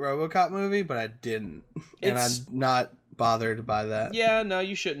see the RoboCop movie, but I didn't, and I'm not bothered by that. Yeah, no,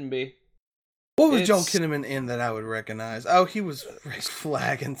 you shouldn't be. What was Joel Kinnaman in that I would recognize? Oh, he was Rick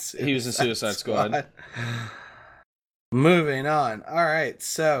Flag in Suicide He was in Suicide Squad. Moving on. All right,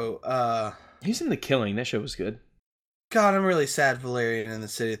 so he's in The Killing. That show was good. God, I'm really sad Valerian in the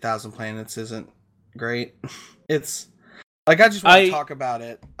City of Thousand Planets isn't great. It's like I just want to talk about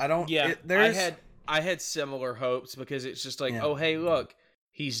it. I don't. Yeah, I had similar hopes because it's just like, oh hey, look,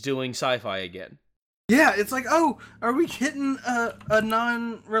 he's doing sci-fi again. Yeah, it's like, oh, are we getting a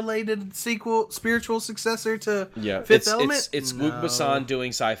non-related sequel, spiritual successor to Fifth Element? It's Luc Besson doing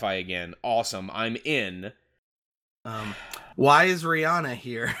sci-fi again. Awesome, I'm in. Why is Rihanna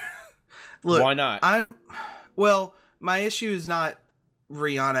here? Look, why not? Well, my issue is not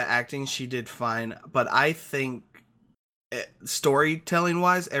Rihanna acting. She did fine, but I think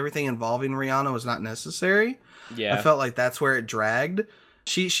storytelling-wise, everything involving Rihanna was not necessary. Yeah, I felt like that's where it dragged.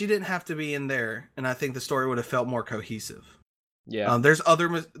 She didn't have to be in there, and I think the story would have felt more cohesive. Yeah, there's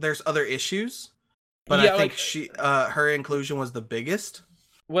other issues, but I think her inclusion was the biggest.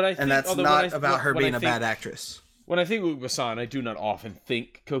 And that's not about her being a bad actress. When I think Luc Besson, I do not often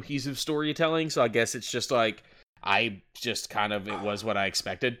think cohesive storytelling, so I guess it's just like it was what I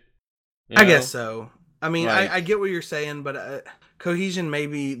expected. I guess so. I mean, I get what you're saying, but cohesion may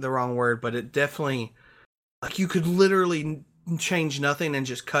be the wrong word, but it definitely, like, you could literally change nothing and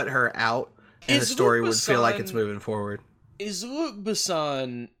just cut her out, and the story would feel like it's moving forward. Is Luc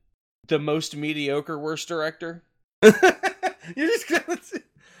Besson the most mediocre worst director? You're just gonna...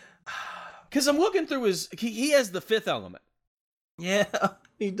 Because I'm looking through he has The Fifth Element. Yeah,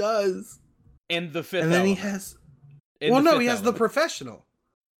 he does. And The Fifth Element. And then he has... Well, no, he has The Professional.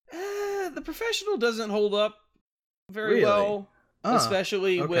 The Professional doesn't hold up very well.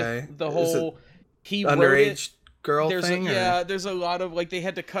 Especially with the whole... He underage girl thing? There's a lot of, like, they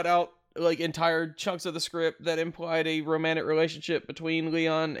had to cut out, like, entire chunks of the script that implied a romantic relationship between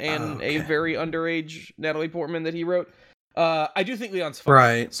Leon and a very underage Natalie Portman that he wrote. I do think Leon's fine.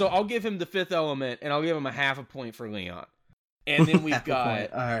 Right. So I'll give him The Fifth Element, and I'll give him a 0.5 point for Leon. And then we've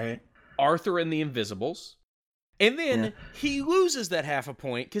got Arthur and the Invisibles. And then he loses that 0.5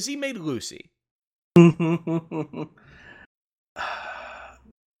 point because he made Lucy.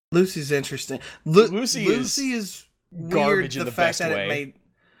 Lucy's interesting. Lucy is garbage weird, in the best way.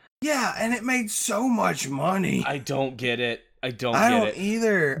 And it made so much money. I don't get it. I don't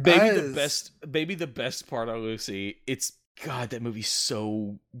either. Maybe the best part of Lucy, that movie's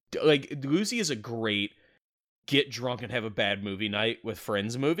so... Like, Lucy is a great get drunk and have a bad movie night with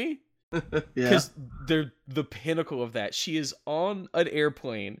friends movie. Because they're the pinnacle of that. She is on an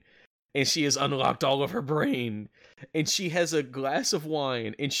airplane, and she has unlocked all of her brain, and she has a glass of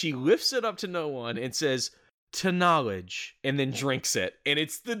wine, and she lifts it up to no one and says, "To knowledge," and then drinks it. And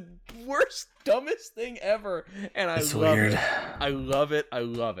it's the worst, dumbest thing ever. And I love it. I love it. I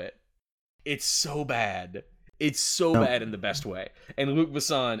love it. It's so bad. It's so bad in the best way. And Luc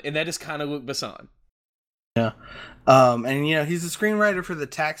Besson, and that is kind of Luc Besson. Yeah. And he's a screenwriter for the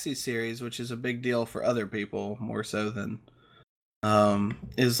Taxi series, which is a big deal for other people, more so than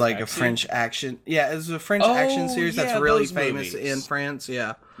is like Taxi? A French action. Yeah, it's a French action series that's really famous in France.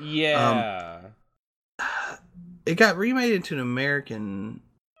 Yeah. Yeah. It got remade into an American.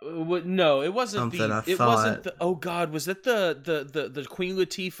 No, it wasn't wasn't the. Oh God, was that the Queen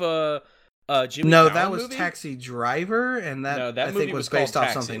Latifah? Jimmy Fallon that was movie? Taxi Driver, and that I think was based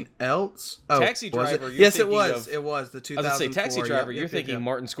off something else. Oh, Taxi Driver. Yes, it was. It was the 2004. I was gonna say Taxi Driver. You're thinking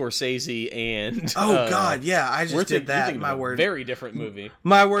Martin Scorsese and. Oh God, yeah, I just did that. My word. Very different movie.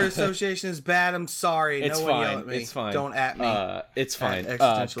 My word association is bad. I'm sorry. It's no fine. One yell at me. It's fine. Don't at me. It's fine.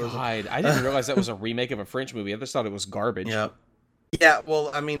 God, I didn't realize that was a remake of a French movie. I just thought it was garbage. Yep. Yeah.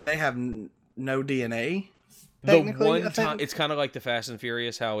 Well, I mean, they have no DNA. The one time, it's kind of like the Fast and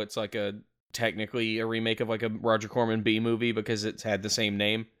Furious, how it's like technically a remake of like a Roger Corman B movie because it's had the same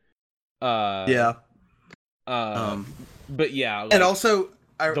name. But yeah, like, and also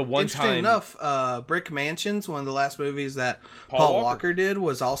the one interesting enough, Brick Mansions, one of the last movies that Paul Walker did,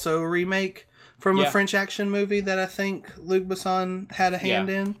 was also a remake from a French action movie that I think Luc Besson had a hand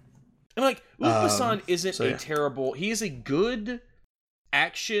in. And like Luc Besson isn't a terrible. He is a good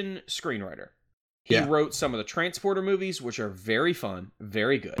action screenwriter. He wrote some of the Transporter movies, which are very fun,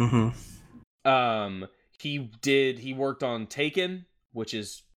 very good. Mm-hmm. He worked on Taken, which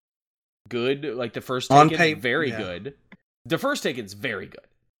is good. Like the first Taken, very good. The first Taken's very good.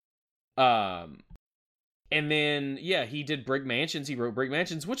 And then he did Brick Mansions. He wrote Brick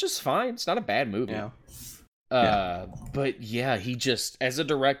Mansions, which is fine. It's not a bad movie. But he just, as a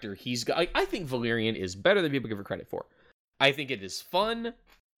director, he's got. I think Valerian is better than people give it credit for. I think it is fun.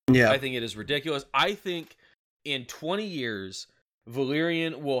 Yeah. I think it is ridiculous. I think in 20 years,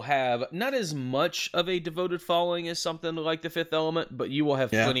 Valerian will have not as much of a devoted following as something like The Fifth Element, but you will have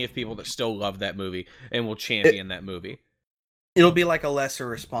plenty of people that still love that movie and will champion that movie. It'll be like a lesser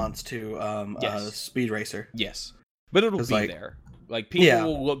response to Speed Racer. Yes. But it'll be there. Like, people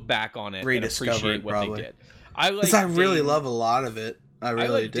will look back on it and appreciate what they did. I really love a lot of it. I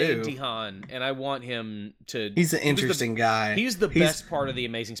really do. Dane DeHaan, and I want him to... He's an interesting guy. He's the best part of the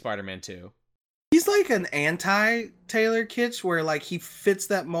Amazing Spider-Man 2. He's like an anti-Taylor Kitsch, where like he fits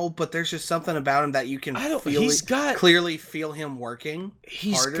that mold, but there's just something about him that you can clearly feel him working.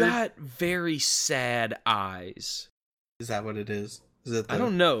 He's got very sad eyes. Is that what it is? I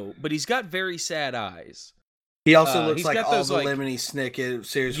don't know, but he's got very sad eyes. He also looks like all the Lemony Snicket,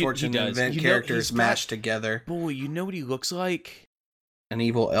 Series Fortune, and Event characters mashed together. Boy, you know what he looks like? An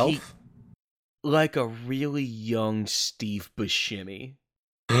evil elf? Like a really young Steve Buscemi.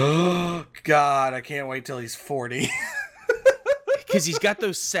 God, I can't wait till he's 40. Because he's got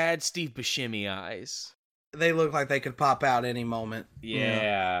those sad Steve Buscemi eyes. They look like they could pop out any moment.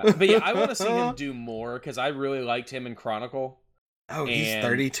 Yeah. But yeah, I want to see him do more, because I really liked him in Chronicle. Oh, he's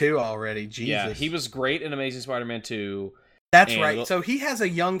 32 already. Jesus. Yeah, he was great in Amazing Spider-Man 2. That's right. So he has a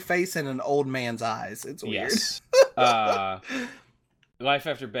young face and an old man's eyes. It's weird. Yes. Life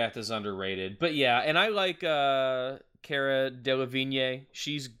After Beth is underrated. But yeah, and I like Cara Delevingne.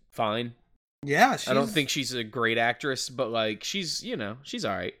 She's fine. Yeah, I don't think she's a great actress, but like she's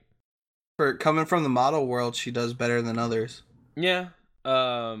all right. For coming from the model world, she does better than others. Yeah.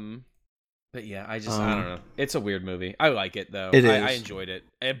 But yeah, I don't know. It's a weird movie. I like it though. I enjoyed it,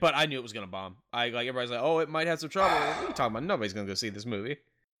 but I knew it was gonna bomb. Everybody's like, oh, it might have some trouble. What are you talking about? Nobody's gonna go see this movie.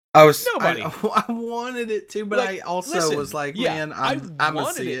 Nobody. I wanted it to, but I also was like, man, I'm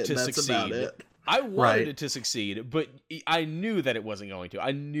gonna see it. That's about it. I wanted it to succeed, but I knew that it wasn't going to.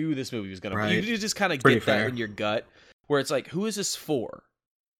 I knew this movie was going to. You just kind of get that in your gut, where it's like, who is this for?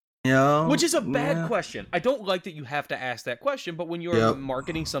 Yeah, which is a bad question. I don't like that you have to ask that question, but when you're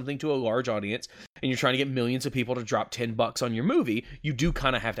marketing something to a large audience and you're trying to get millions of people to drop $10 on your movie, you do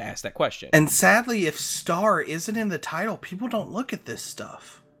kind of have to ask that question. And sadly, if star isn't in the title, people don't look at this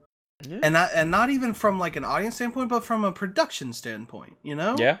stuff. Yeah. And not even from like an audience standpoint, but from a production standpoint, you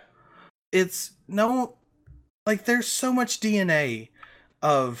know? Yeah. It's there's so much DNA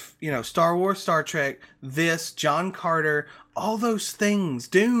of, Star Wars, Star Trek, John Carter, all those things,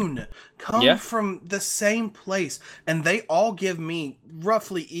 Dune, come from the same place. And they all give me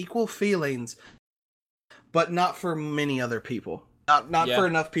roughly equal feelings, but not for many other people. Not for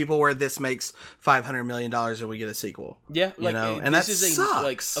enough people where this makes $500 million and we get a sequel. Yeah, and that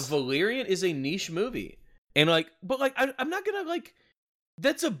sucks. A Valerian is a niche movie, and I'm not gonna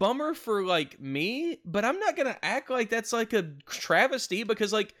that's a bummer for me, but I'm not gonna act like that's like a travesty,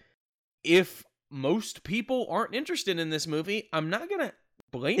 because if most people aren't interested in this movie, I'm not gonna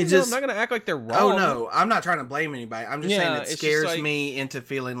blame them. I'm not gonna act like they're wrong. Oh no, I'm not trying to blame anybody. I'm just saying it scares me into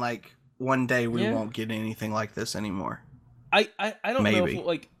feeling like one day we won't get anything like this anymore. I don't know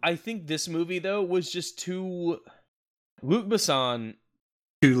if, I think this movie though was just too Luc Besson.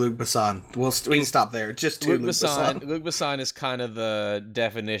 Too Luc Besson. We can stop there. Just too Luc Besson. Luc Besson is kind of the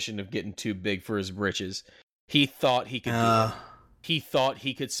definition of getting too big for his britches. He thought he could do it. He thought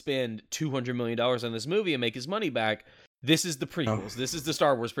he could spend $200 million on this movie and make his money back. This is the prequels. This is the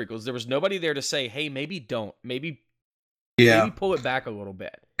Star Wars prequels. There was nobody there to say, hey, maybe don't. Maybe pull it back a little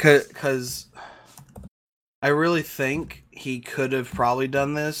bit. Because I really think he could have probably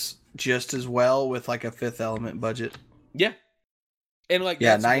done this just as well with a Fifth Element budget. Yeah. And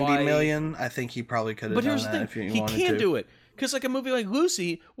that's 90 million. I think he probably could have done that if he wanted to. He can't do it. Because a movie like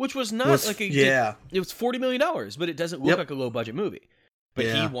Lucy, which was not it was $40 million, but it doesn't look like a low budget movie. But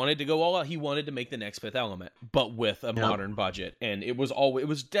he wanted to go all out. He wanted to make the next Fifth Element, but with a modern budget, and it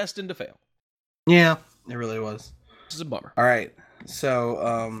was destined to fail. Yeah, it really was. This is a bummer. All right,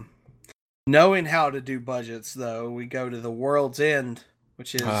 so knowing how to do budgets, though, we go to The World's End,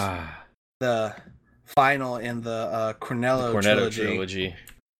 which is the final in the Cornetto trilogy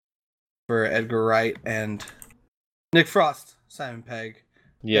for Edgar Wright and Nick Frost, Simon Pegg.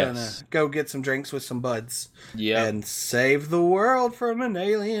 Yes. Gonna go get some drinks with some buds. Yeah. And save the world from an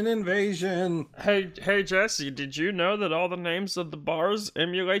alien invasion. Hey Jesse, did you know that all the names of the bars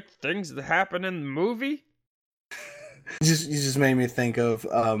emulate things that happen in the movie? You just made me think of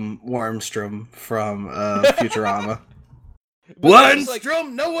Wormstrom from Futurama.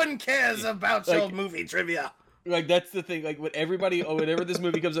 Wormstrom, no one cares about your movie trivia. That's the thing. Whenever this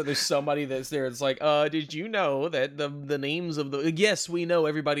movie comes out, there's somebody that's there. It's did you know that the names of the... Yes, we know.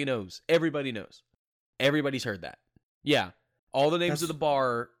 Everybody knows. Everybody knows. Everybody's heard that. Yeah. All the names of the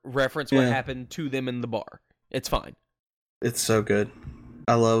bar reference what happened to them in the bar. It's fine. It's so good.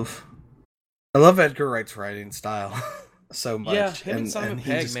 I love Edgar Wright's writing style so much. Yeah, him and Simon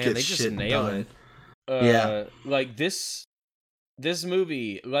Pegg, man, they just nail it. Yeah, like this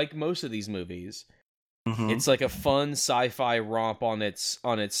movie, like most of these movies, Mhm. it's like a fun sci-fi romp on its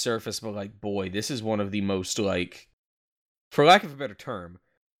surface, but like, boy, this is one of the most, like, for lack of a better term,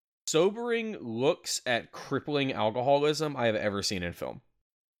 sobering looks at crippling alcoholism I have ever seen in film.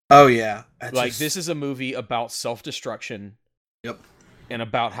 Oh yeah, This is a movie about self-destruction. Yep. And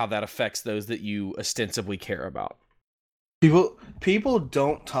about how that affects those that you ostensibly care about. People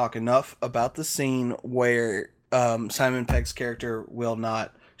don't talk enough about the scene where Simon Pegg's character will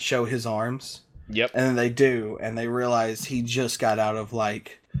not show his arms. Yep. And then they do, and they realize he just got out of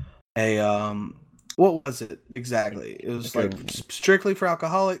like a what was it exactly? It was like strictly for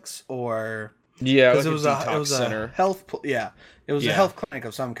alcoholics, or because it was a health it was a health clinic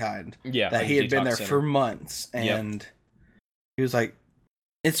of some kind. Yeah, that he had been there for months, and he was like,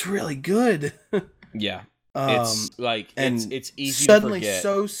 "It's really good." Yeah, it's like it's easy suddenly to forget.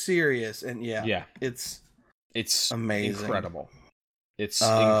 So serious, and it's amazing, incredible. It's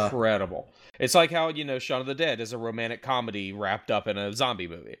incredible. It's like how, you know, Shaun of the Dead is a romantic comedy wrapped up in a zombie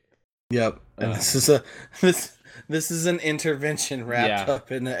movie. Yep, and this is an intervention wrapped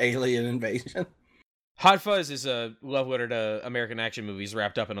up in an alien invasion. Hot Fuzz is a love letter to American action movies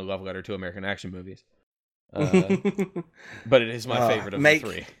wrapped up in a love letter to American action movies. But it is my favorite of the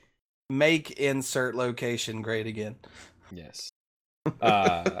three. Make insert location great again. Yes.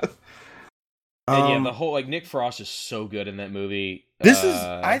 And yeah, the whole, like, Nick Frost is so good in that movie.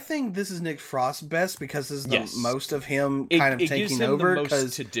 I think this is Nick Frost's best because this is the most of him kind of taking over. The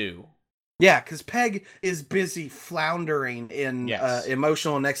most to do. Yeah, because Pegg is busy floundering in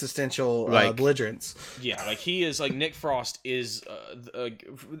emotional and existential belligerence. Yeah, like he is, like, Nick Frost is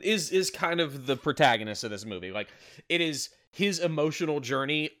kind of the protagonist of this movie. Like, it is his emotional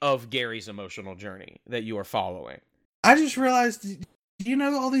journey of Gary's emotional journey that you are following. I just realized, do you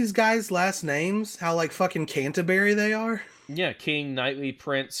know all these guys' last names? How, like, fucking Canterbury they are? Yeah, King, Knightley,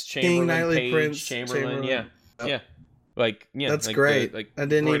 Prince, Chamberlain, Page, Chamberlain. Yeah, yeah. Like, yeah, that's like great. I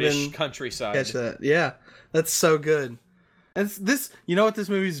didn't British even countryside. Catch that. Yeah, that's so good. And this, you know what, this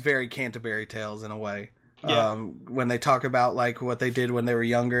movie is very Canterbury Tales in a way. Yeah. When they talk about, like, what they did when they were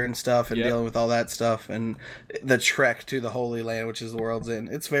younger and stuff, and dealing with all that stuff, and the trek to the Holy Land, which is the World's End.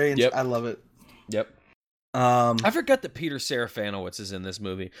 It's very. I love it. Yep. I forgot that Peter Serafinowicz is in this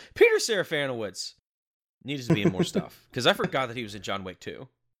movie. Peter Serafinowicz needs to be in more stuff, because I forgot that he was in John Wick 2.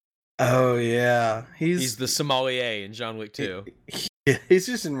 Oh yeah, he's the sommelier in John Wick 2. He's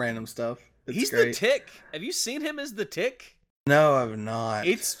just in random stuff. He's great. The Tick. Have you seen him as the Tick? No, I've not.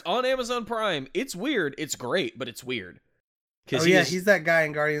 It's on Amazon Prime. It's weird. It's great, but it's weird. Oh yeah, he's that guy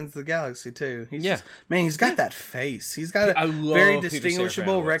in Guardians of the Galaxy too. He's he's got that face. He's got a very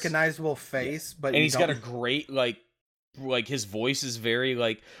distinguishable, recognizable face, but he's got a great like his voice is very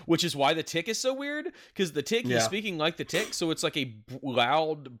like, which is why the Tick is so weird, because the Tick he's speaking like the Tick, so it's like a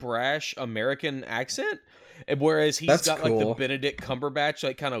loud, brash American accent, and whereas he's got like the Benedict Cumberbatch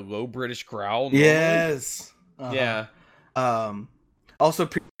like kind of low British growl. Normally. Yes. Yeah. Also,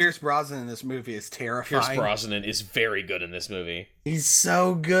 Pierce Brosnan in this movie is terrifying. Pierce Brosnan is very good in this movie. He's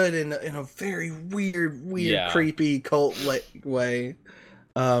so good in a very weird, creepy cult way.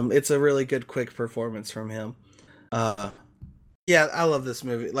 It's a really good, quick performance from him. Yeah, I love this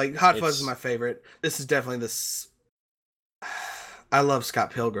movie. Like, Hot Fuzz is my favorite. This is definitely this. I love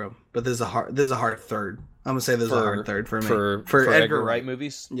Scott Pilgrim, but this is a hard third. I'm gonna say this is a hard third for me. For Edgar Wright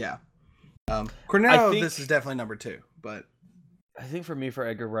movies. Yeah. Cornetto, this is definitely number 2, but I think for me, for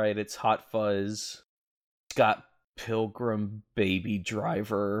Edgar Wright, it's Hot Fuzz, Scott Pilgrim, Baby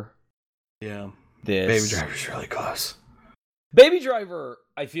Driver. Yeah. This. Baby Driver's really close. Baby Driver,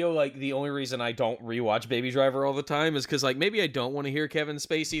 I feel like the only reason I don't rewatch Baby Driver all the time is because, like, maybe I don't want to hear Kevin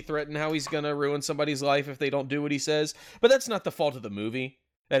Spacey threaten how he's going to ruin somebody's life if they don't do what he says. But that's not the fault of the movie.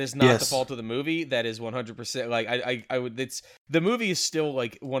 That is not the fault of the movie. That is 100%. Like, I would. It's the movie is still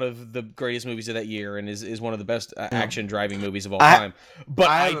like one of the greatest movies of that year, and is one of the best action driving movies of all time. But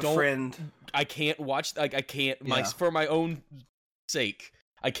I can't watch. Like, I can't. For my own sake,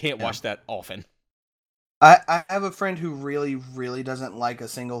 I can't watch that often. I have a friend who really, really doesn't like a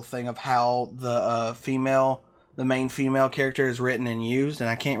single thing of how the main female character is written and used, and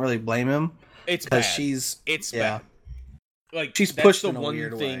I can't really blame him. It's bad. It's bad. Like, she's that's pushed the in a one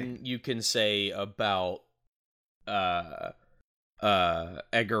weird thing way. You can say about Edgar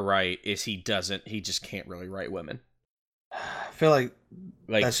Wright is he just can't really write women. I feel like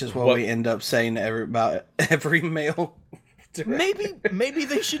that's just what we end up saying about every male director. Maybe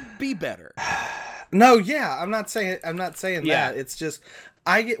they should be better. No, yeah, I'm not saying Yeah. that. It's just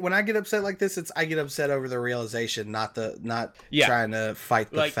when I get upset like this, I get upset over the realization, not Yeah. trying to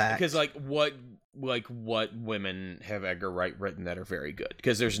fight the fact. Because what women have Edgar Wright written that are very good?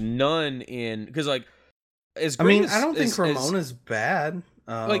 Because there's none in as great I don't think Ramona's bad.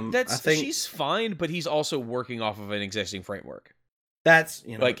 She's fine, but he's also working off of an existing framework. That's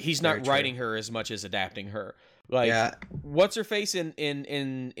he's not writing her as much as adapting her. What's her face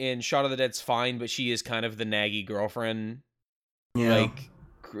in Shaun of the Dead's fine, but she is kind of the naggy girlfriend. Yeah.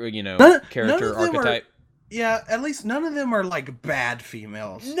 Character archetype. At least none of them are bad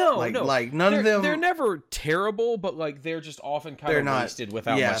females. No. None of them. They're never terrible, but they're just often kind of wasted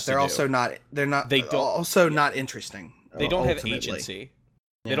without much to do. Also not. They're not. They don't also not interesting. They don't have agency.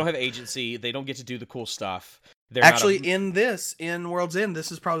 Yeah. They don't have agency. They don't get to do the cool stuff. They're in World's End,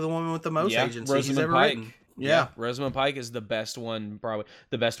 this is probably the woman with the most agency he's ever Pike. written. Yeah, Rosamund Pike is the best one, probably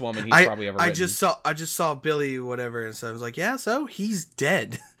the best woman he's probably ever written. I just saw Billy whatever, and so I was like, yeah, so he's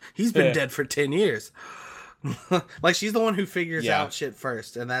dead. He's been dead for 10 years. She's the one who figures out shit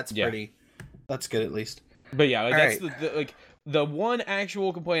first, and that's that's good at least. But that's the one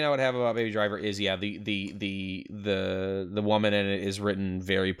actual complaint I would have about Baby Driver is the woman in it is written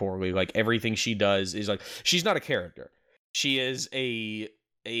very poorly. Everything she does is she's not a character. She is a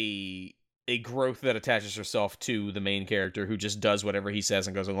growth that attaches herself to the main character, who just does whatever he says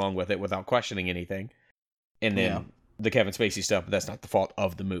and goes along with it without questioning anything. And then the Kevin Spacey stuff, but that's not the fault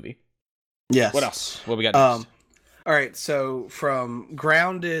of the movie. Yes. What else? What we got next? All right, so from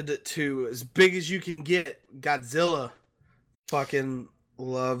Grounded to As Big as You Can Get, Godzilla. Fucking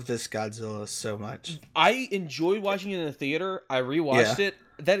love this Godzilla so much. I enjoyed watching it in the theater. I rewatched it.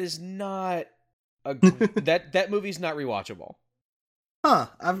 That is not that movie's not rewatchable. Huh.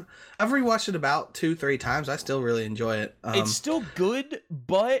 I've rewatched it about 2-3 times. I still really enjoy it. It's still good,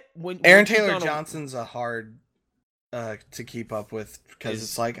 but when Aaron Taylor Johnson's a hard to keep up with, because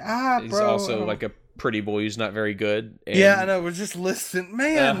it's bro. He's also a pretty boy who's not very good. And... Yeah, I know. We're just listening,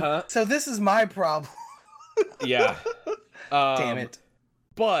 man. So this is my problem. Yeah. Damn it.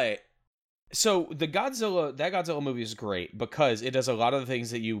 But so that Godzilla movie is great because it does a lot of the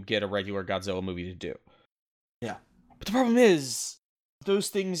things that you get a regular Godzilla movie to do. Yeah. But the problem is those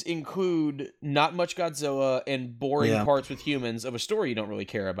things include not much Godzilla and boring parts with humans of a story you don't really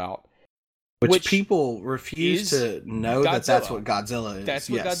care about. Which people refuse to know Godzilla. That's what Godzilla is. That's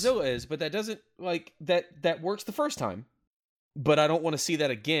what Godzilla is, but that doesn't that works the first time. But I don't want to see that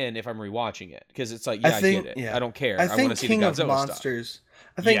again if I'm rewatching it, because it's I get it. Yeah. I don't care. I want to see the Godzilla Monsters.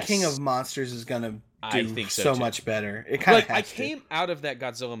 Stuff. I think King of Monsters is gonna do so much better. It kind of I came out of that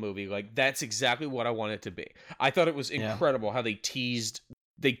Godzilla movie that's exactly what I wanted it to be. I thought it was incredible how they tease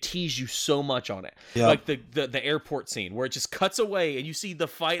you so much on it. Yep. The airport scene where it just cuts away and you see the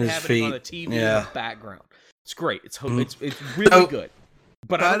fight happening on the TV in the background. It's great. It's really good.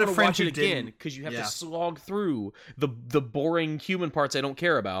 But I don't want to watch it again because you have to slog through the boring human parts I don't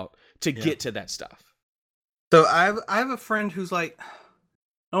care about to get to that stuff. So I have a friend who's I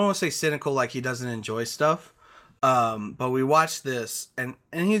don't want to say cynical, he doesn't enjoy stuff. But we watched this and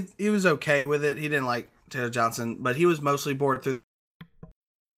he was okay with it. He didn't like Taylor Johnson, but he was mostly bored through.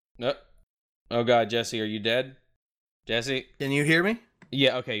 Oh God, Jesse, are you dead? Jesse, can you hear me?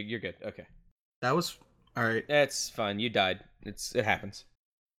 Yeah. Okay, you're good. Okay, that was all right. That's fine. You died. It happens.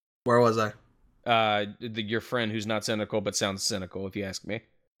 Where was I? Your friend who's not cynical but sounds cynical, if you ask me.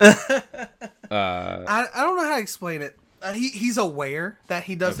 I don't know how to explain it. He's aware that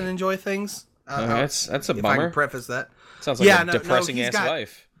he doesn't enjoy things. That's a bummer. If I can preface that. Sounds like a depressing ass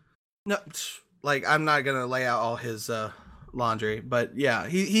life. No, I'm not gonna lay out all his laundry, but yeah,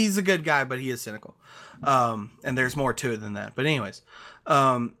 he's a good guy, but he is cynical. And there's more to it than that. But anyways,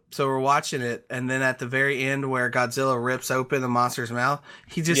 so we're watching it, and then at the very end where Godzilla rips open the monster's mouth,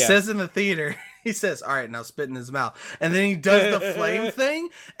 he just says in the theater, he says, "All right, now spit in his mouth," and then he does the flame thing,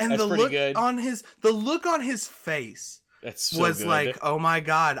 and the look on his face was good. "Oh my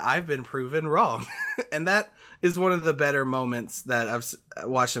God, I've been proven wrong," and that is one of the better moments that I've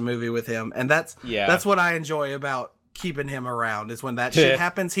watched a movie with him, and that's what I enjoy about keeping him around, is when that shit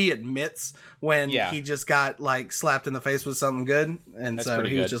happens, he admits when he just got slapped in the face with something good, and that's so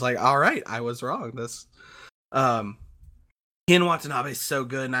he was just all right, I was wrong. This Ken Watanabe is so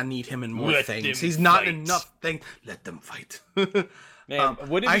good, and I need him in more things. He's not in enough things. Let them fight. Man,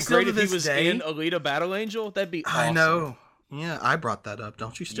 wouldn't it be great if he was in Alita Battle Angel? That'd be awesome. I know. Yeah, I brought that up.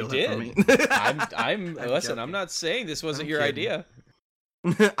 Don't you steal that from me. I'm listen, I'm not saying this wasn't your idea.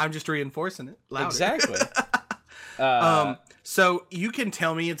 I'm just reinforcing it louder. Exactly. So you can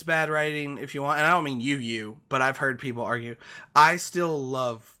tell me it's bad writing if you want, and I don't mean you, but I've heard people argue. I still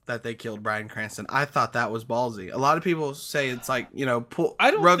love that they killed Bryan Cranston. I thought that was ballsy. A lot of people say it's like,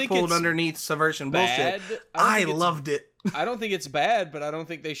 I don't rug think pulled it's underneath subversion bad. bullshit. I loved it. I don't think it's bad, but I don't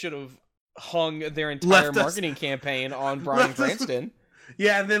think they should have hung their entire marketing campaign on Bryan Cranston.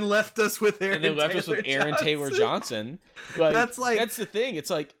 Yeah, and then left us with Aaron Taylor Johnson. Like, that's the thing. It's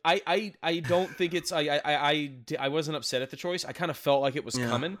like I don't think it's I wasn't upset at the choice. I kind of felt like it was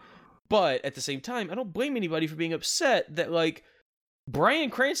coming, but at the same time, I don't blame anybody for being upset that like Bryan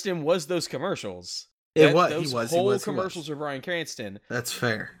Cranston was those commercials. Those whole commercials are Bryan Cranston. That's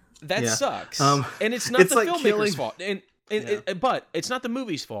fair. That sucks. And it's not the filmmaker's fault. But it's not the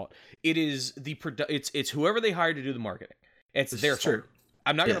movie's fault. It is it's whoever they hired to do the marketing. It's their fault.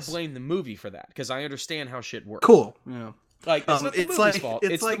 I'm not going to blame the movie for that because I understand how shit works. Cool. Yeah. Like it's not the movie's fault.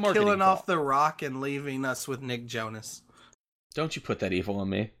 It's like the marketing killing fault. off The Rock and leaving us with Nick Jonas. Don't you put that evil on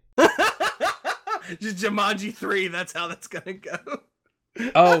me. Just Jumanji 3, that's how that's gonna go.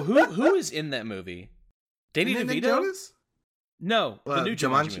 Oh, who is in that movie? Danny DeVito? Nick Jonas? No, the new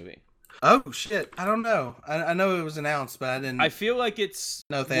Jumanji movie. Oh shit! I don't know. I know it was announced, but I didn't. I feel like it's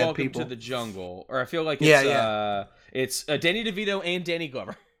know if they Welcome had people to the Jungle, or I feel like it's it's Danny DeVito and Danny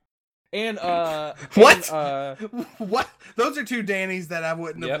Glover. And what? And, what? Those are two Dannys that I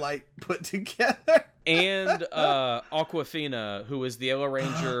wouldn't have like put together. And Awkwafina, who is the Yellow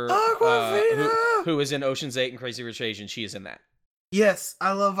Ranger, who is in Ocean's 8 and Crazy Rich Asians. She is in that. Yes,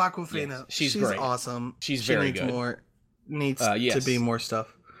 I love Awkwafina. Yes, she's great. She's Awesome. She's very good. Needs to be more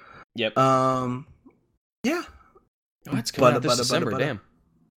stuff. Yep. Yeah. Oh, it's coming out this December. Damn.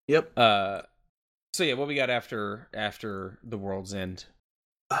 Yep. So yeah, what we got after The World's End?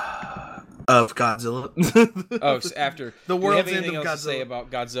 Of Godzilla. So after The World's End of Godzilla. To say about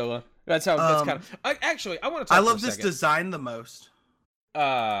Godzilla? That's how. That's kind of. I want to. Talk I love this design the most.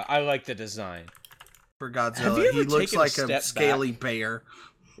 I like the design for Godzilla. He looks like a scaly bear.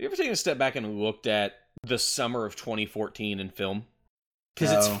 Have you ever taken a step back and looked at the summer of 2014 in film?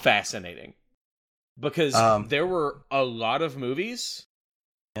 Because it's fascinating. Because there were a lot of movies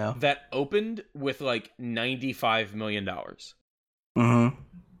that opened with like $95 million. Mm-hmm.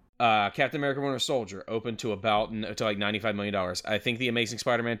 Captain America: Winter Soldier opened to like $95 million. I think The Amazing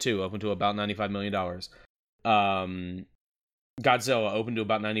Spider-Man 2 opened to about $95 million. Godzilla opened to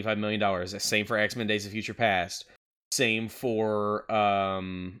about $95 million. Same for X-Men: Days of Future Past. Same for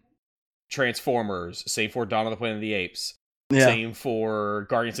Transformers. Same for Dawn of the Planet of the Apes. Yeah. Same for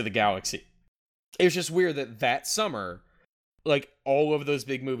Guardians of the Galaxy. It was just weird that summer, like all of those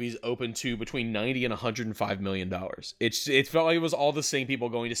big movies opened to between $90 and $105 million. It felt like it was all the same people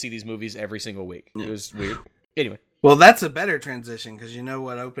going to see these movies every single week. It was weird. Anyway. Well, that's a better transition because you know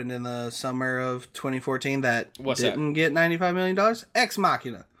what opened in the summer of 2014 that didn't get $95 million? Ex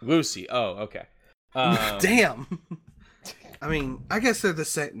Machina. Lucy. Oh, okay. Damn. I mean, I guess they're the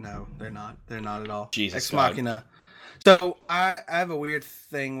same. No, they're not. They're not at all. Jesus. Ex Machina. So I have a weird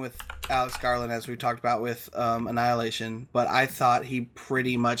thing with Alex Garland, as we talked about with Annihilation, but I thought he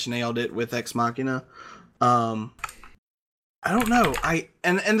pretty much nailed it with Ex Machina. I don't know.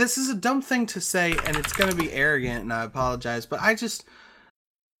 And this is a dumb thing to say, and it's going to be arrogant, and I apologize, but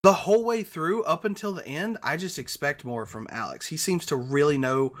the whole way through, up until the end, I just expect more from Alex. He seems to really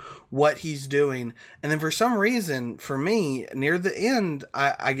know what he's doing, and then for some reason, for me, near the end,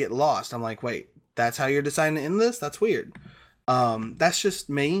 I get lost. I'm like, wait. That's how you're deciding to end this? That's weird. That's just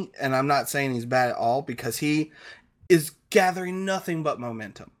me, and I'm not saying he's bad at all because he is gathering nothing but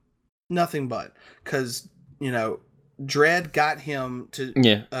momentum. Nothing but. Because, Dredd got him to...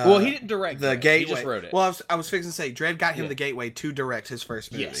 Yeah. Well, he didn't direct the gateway. He just wrote it. Well, I was fixing to say, Dredd got him the gateway to direct his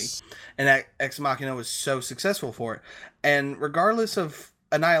first movie. Yes. And Ex Machina was so successful for it. And regardless of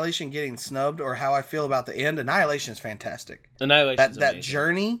Annihilation getting snubbed or how I feel about the end, Annihilation is fantastic. Annihilation's that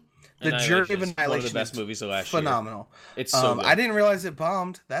journey... The Journey of Annihilation is one of the best movies of last year. Phenomenal. It's so good. I didn't realize it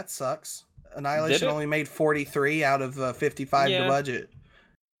bombed. That sucks. Annihilation only made 43 out of 55 to budget.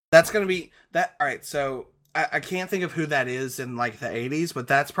 That's going to be that. All right, so I can't think of who that is in like the 80s, but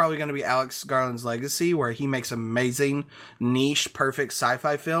that's probably going to be Alex Garland's legacy, where he makes amazing, niche, perfect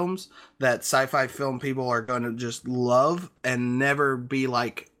sci-fi films that sci-fi film people are going to just love and never be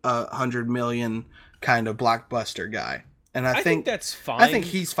like a 100 million kind of blockbuster guy. And I think that's fine. I think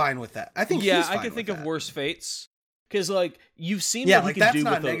he's fine with that. I think he's fine I can think of worse fates because you've seen what he can do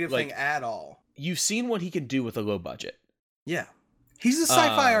with a negative thing at all. You've seen what he can do with a low budget. Yeah, he's a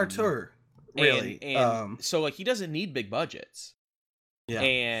sci-fi auteur, really. And so he doesn't need big budgets. Yeah,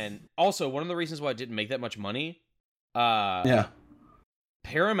 and also one of the reasons why it didn't make that much money.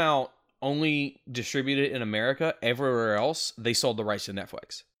 Paramount only distributed in America. Everywhere else, they sold the rights to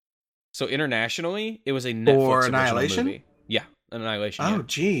Netflix. So internationally, it was a Netflix original movie. Yeah, Annihilation. Oh, yet.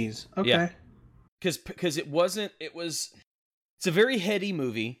 geez. Okay. Yeah. Because it's a very heady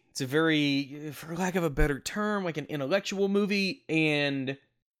movie. It's a very, for lack of a better term, like an intellectual movie, and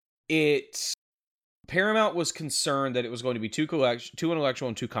Paramount was concerned that it was going to be too intellectual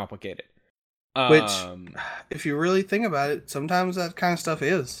and too complicated. Which, if you really think about it, sometimes that kind of stuff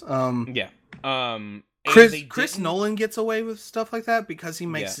is. Yeah. Chris Nolan gets away with stuff like that because he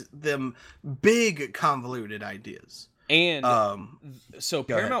makes them big, convoluted ideas. And so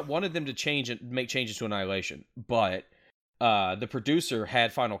Paramount wanted them to make changes to Annihilation, but the producer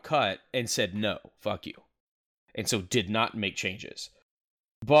had final cut and said, no, fuck you. And so did not make changes.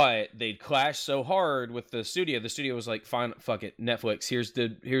 But they'd clashed so hard with the studio. The studio was like, fine, fuck it, Netflix, here's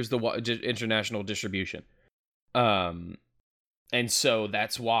the international distribution. And so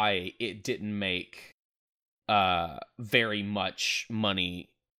that's why it didn't make very much money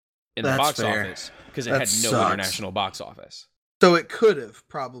in the box office, because it had no international box office. So it could have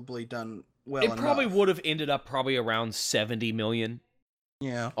probably done well enough. It probably would have ended up around 70 million.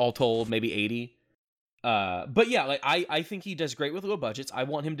 Yeah. All told, maybe 80. But yeah, like I think he does great with low budgets. I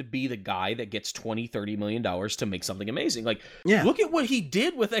want him to be the guy that gets $20-30 million to make something amazing. Like, look at what he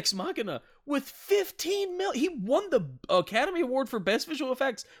did with Ex Machina with 15 million. He won the Academy Award for Best Visual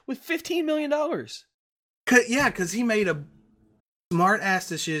Effects with $15 million. Because he made a smart ass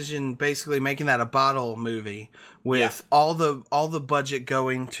decision, basically making that a bottle movie with all the budget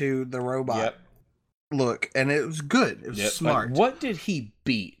going to the robot look, and it was good. It was smart. Like, what did he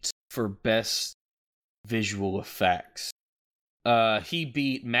beat for best visual effects? He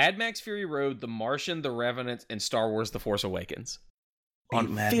beat Mad Max Fury Road, The Martian, The Revenant, and Star Wars: The Force Awakens.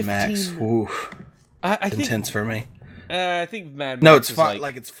 On Mad Max, oof, I think intense for me. I think Mad Max. No, it's fine.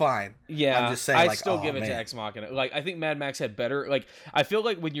 Like, it's fine. Yeah, I'm just saying. I like, still give it to Ex Machina. Like, I think Mad Max had better. Like, I feel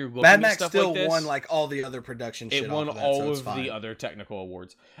like when you're looking Mad at Max stuff still like this, won like all the other production shit. It won off of that, all so of the other technical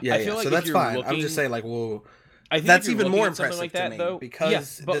awards. Yeah, I feel like so that's fine. Looking, I'm just saying, like, whoa. I think that's even more impressive like that, to me though,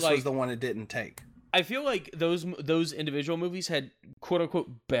 because this like, was the one it didn't take. I feel like those individual movies had quote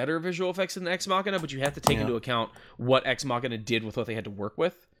unquote better visual effects than Ex Machina, but you have to take into account what Ex Machina did with what they had to work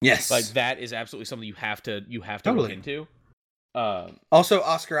with. Yes, like that is absolutely something you have to look into. Also,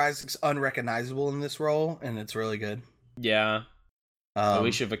 Oscar Isaac's unrecognizable in this role, and it's really good. Yeah,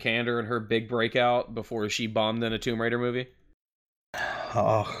 Alicia Vikander and her big breakout before she bombed in a Tomb Raider movie.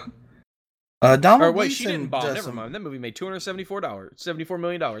 Oh, she didn't bomb. Never mind. That movie made $74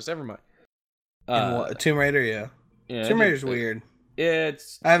 million. Never mind. Tomb Raider, yeah. Tomb Raider's weird. I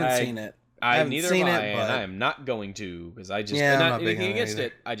haven't seen it. I am not going to, because I just I'm not anything against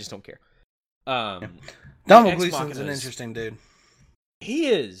it. I just don't care. Donald Gleason's an interesting dude. He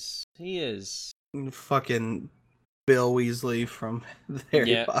is. Fucking Bill Weasley from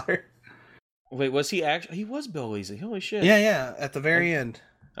Harry Potter. Wait, was he actually? He was Bill Weasley. Holy shit! Yeah. At the very end,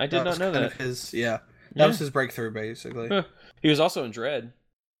 I did not know that. That was his breakthrough, basically. Huh. He was also in Dredd.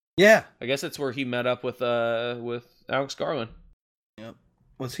 Yeah, I guess that's where he met up with Alex Garland. Yep.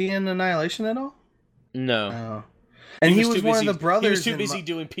 Was he in Annihilation at all? No. Oh. And he was one of the brothers. He was too busy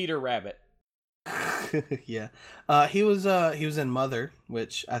doing Peter Rabbit. Yeah. He was in Mother,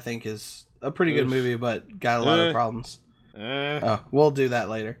 which I think is a pretty good movie, but got a lot of problems. We'll do that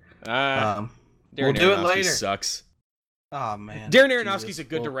later. We'll do it later. Sucks. Oh man. Darren Aronofsky's a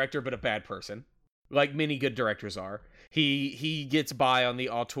good director, but a bad person. Like many good directors are. He gets by on the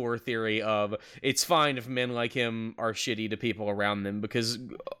auteur theory of it's fine if men like him are shitty to people around them because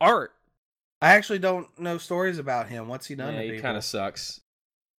art. I actually don't know stories about him. What's he done to people? He kind of sucks.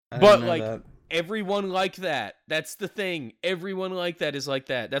 But like everyone like that. That's the thing. Everyone like that is like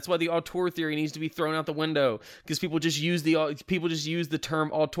that. That's why the auteur theory needs to be thrown out the window, because people just use the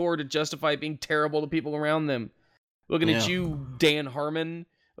term auteur to justify being terrible to people around them. Looking at you, Dan Harmon.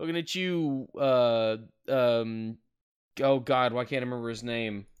 Looking at you, oh God, why can't I remember his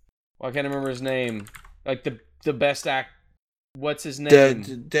name? Like the best act. What's his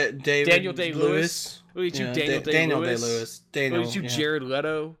name? Daniel Day-Lewis. Look at you, Daniel Day-Lewis. Look at you, Jared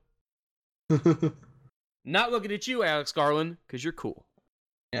Leto. Not looking at you, Alex Garland, because you're cool.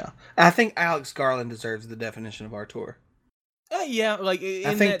 Yeah, I think Alex Garland deserves the definition of auteur. Yeah, like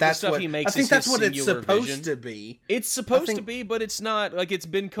I think that's stuff what he makes. I think that's what it's supposed vision. to be. It's supposed to be, but it's not. Like it's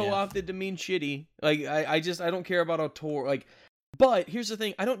been co-opted to mean shitty. Like I don't care about auteur. Like, but here's the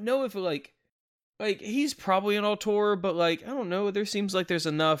thing: I don't know if like he's probably an auteur, but like I don't know. There seems like there's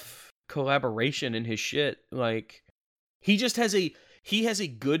enough collaboration in his shit. Like he just has a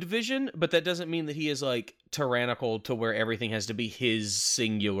good vision, but that doesn't mean that he is like tyrannical to where everything has to be his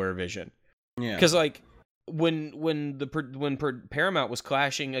singular vision. Yeah, because like. When Paramount was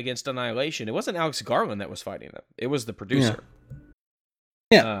clashing against Annihilation, it wasn't Alex Garland that was fighting them. It was the producer.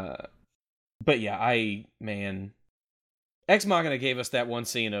 Yeah. But yeah, Ex Machina gave us that one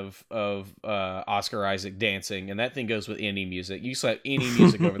scene of Oscar Isaac dancing, and that thing goes with any music. You slap any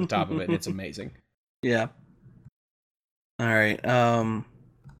music over the top of it, and it's amazing. Yeah. All right.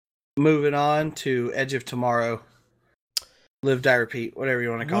 Moving on to Edge of Tomorrow. Live, Die, Repeat, whatever you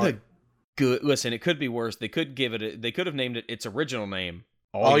want to call it. Listen, it could be worse. They could have named it its original name.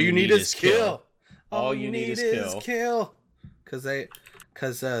 All you need is kill. All you need is kill.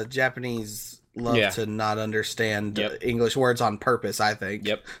 Because Japanese love to not understand English words on purpose, I think.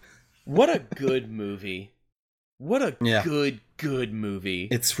 Yep. What a good movie. What a good movie.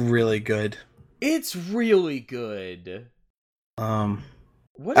 It's really good. It's really good.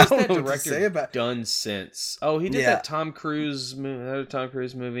 What has that director done since? Oh, he did that Tom Cruise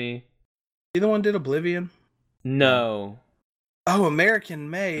movie. He the one did Oblivion? No. Oh, American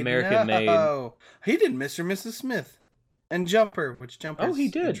Made. No. He did Mr. and Mrs. Smith. And Jumper, which Jumper he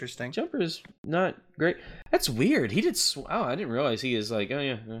did. Interesting. Jumper's not great. That's weird. He did... I didn't realize he is like... Oh,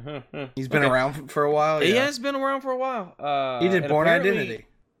 yeah. He's been around for a while. He has been around for a while. He did Born Identity.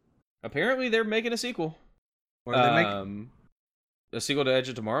 Apparently, they're making a sequel. What are they making? A sequel to Edge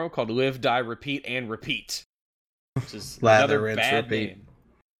of Tomorrow called Live, Die, Repeat, and Repeat. Which is Lather, another bad name.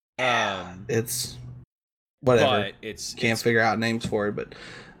 It's... Whatever. But it's... Can't figure out names for it, but...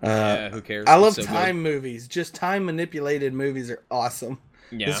 who cares? I love time movies. Just time manipulated movies are awesome.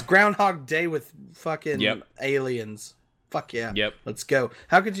 Yeah. This Groundhog Day with fucking aliens. Fuck yeah. Yep. Let's go.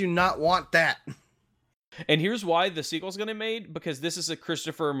 How could you not want that? And here's why the sequel's gonna be made, because this is a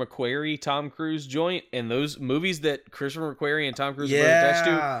Christopher McQuarrie, Tom Cruise joint, and those movies that Christopher McQuarrie and Tom Cruise are attached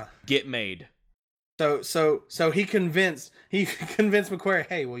to get made. So he convinced McQuarrie,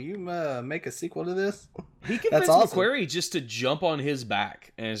 hey, will you make a sequel to this? He convinced McQuarrie just to jump on his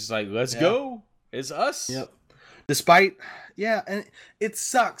back, and it's like, let's go. It's us. Yep. Despite, and it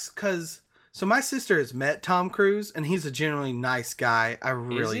sucks because my sister has met Tom Cruise, and he's a generally nice guy. I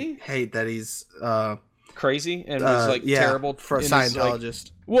really hate that he's crazy and was like terrible for a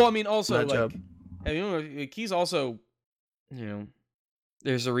Scientologist. Well, I mean, also he's also,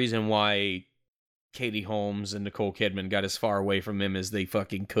 there's a reason why Katie Holmes and Nicole Kidman got as far away from him as they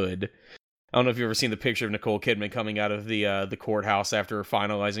fucking could. I don't know if you've ever seen the picture of Nicole Kidman coming out of the courthouse after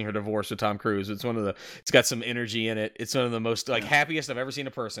finalizing her divorce with Tom Cruise. It's got some energy in it. It's one of the most happiest I've ever seen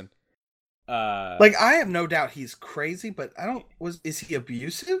a person. I have no doubt he's crazy, but is he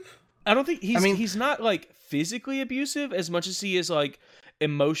abusive? I don't think he's not like physically abusive as much as he is like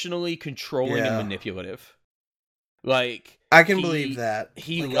emotionally controlling and manipulative. Like, I can believe that.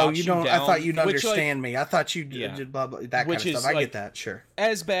 He you don't. down, I thought you'd understand me. I thought you did blah, blah, that kind of stuff. I get that, sure.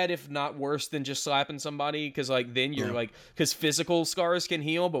 As bad, if not worse, than just slapping somebody, because then you're because physical scars can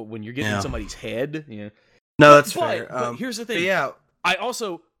heal, but when you're getting in somebody's head, No, that's fair. But here's the thing. I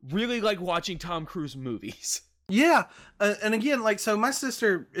also really like watching Tom Cruise movies. Yeah, and again, so my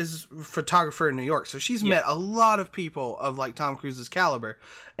sister is a photographer in New York, so she's met a lot of people of Tom Cruise's caliber,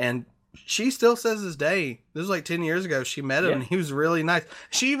 and she still says this day, this was 10 years ago, she met him and he was really nice.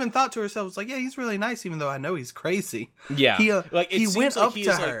 She even thought to herself, he's really nice, even though I know he's crazy. Yeah. He went up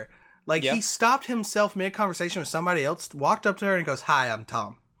to her. He stopped himself mid-conversation with somebody else, walked up to her and goes, "Hi, I'm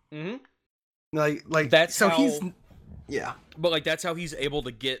Tom." Mm-hmm. That's so how, he's... Yeah. But that's how he's able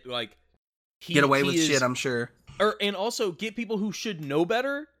to get, get away with shit, I'm sure. And also get people who should know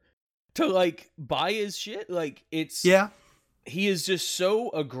better to, buy his shit. It's... Yeah. He is just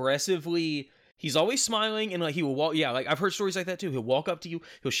so aggressively, he's always smiling, and he will walk, I've heard stories like that too. He'll walk up to you,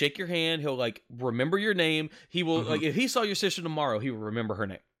 he'll shake your hand, he'll remember your name. He will if he saw your sister tomorrow, he will remember her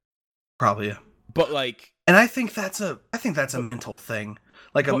name. Probably, yeah. But and I think that's a mental thing.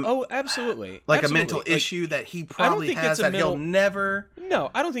 Absolutely. A mental issue that he probably has that he'll never... No,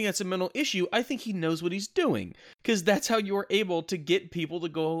 I don't think that's a mental issue. I think he knows what he's doing. Because that's how you're able to get people to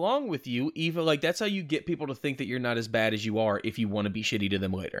go along with you. Even that's how you get people to think that you're not as bad as you are if you want to be shitty to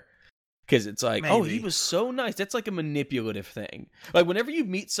them later. Because it's he was so nice. That's a manipulative thing. Whenever you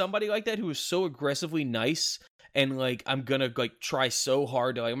meet somebody like that who is so aggressively nice and I'm gonna try so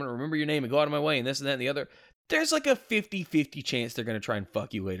hard to I'm gonna remember your name and go out of my way and this and that and the other, there's a 50-50 chance they're gonna try and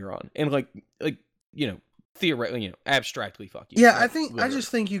fuck you later on. And theoretically, abstractly fuck you. Yeah, I just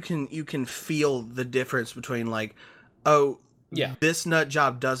think you can feel the difference between this nut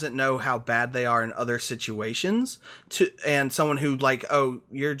job doesn't know how bad they are in other situations and someone who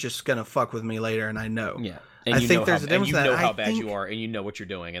you're just gonna fuck with me later and I know. Yeah. And I think there's a difference. And you know how bad you are and you know what you're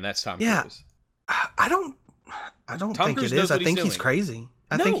doing, and that's Tom Cruise. I don't think it is. I think he's crazy.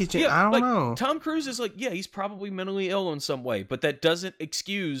 I think he's... I don't know. Tom Cruise is he's probably mentally ill in some way, but that doesn't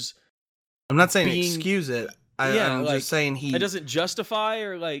excuse... I'm not saying excuse it. I'm just saying it doesn't justify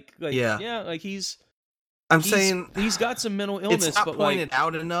or like he's saying he's got some mental illness, it's not but pointed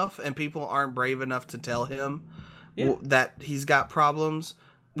out enough, and people aren't brave enough to tell him that he's got problems.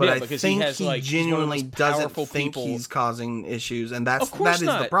 But I think he genuinely doesn't think he's causing issues, and that is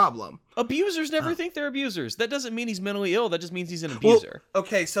the problem. Abusers never think they're abusers. That doesn't mean he's mentally ill. That just means he's an abuser. Well,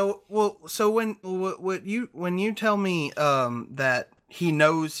 okay, so when you tell me that he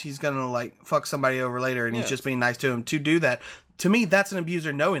knows he's gonna like fuck somebody over later, and he's just being nice to him to do that, to me that's an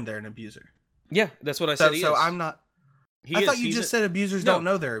abuser knowing they're an abuser. Yeah, that's what I said. So I'm not. I thought you just said abusers don't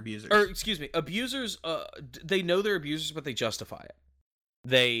know they're abusers. Or excuse me, abusers. They know they're abusers, but they justify it.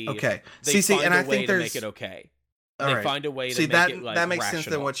 They find and a I way think to make it okay. They find a way to make it like that makes rational.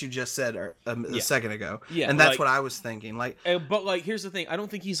 sense than what you just said a second ago. Yeah, and that's what I was thinking. Like, but like, here's the thing: I don't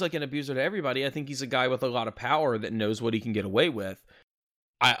think he's like an abuser to everybody. I think he's a guy with a lot of power that knows what he can get away with.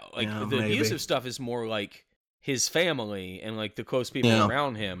 The abusive stuff is more like his family and like the close people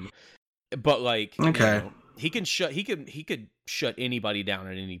around him. But like, he could shut anybody down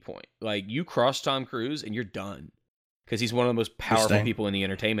at any point. Like, you cross Tom Cruise and you're done. Because he's one of the most powerful people in the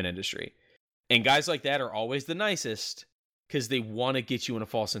entertainment industry. And guys like that are always the nicest because they want to get you in a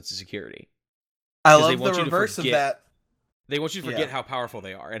false sense of security. I love the reverse of that. They want you to forget how powerful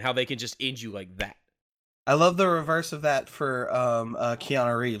they are and how they can just end you like that. I love the reverse of that for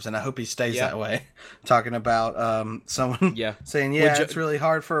Keanu Reeves, and I hope he stays that way. Talking about someone saying, it's really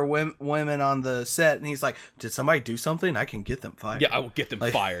hard for women on the set, and he's like, did somebody do something? I can get them fired. Yeah, I will get them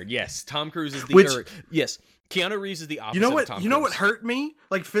fired. Yes, Tom Cruise is the... Keanu Reeves is the opposite of Tom Cruise. You know what hurt me?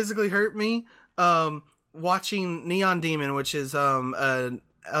 Like, physically hurt me? Watching Neon Demon, which is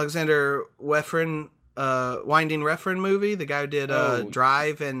Alexander Winding Refn movie, the guy who did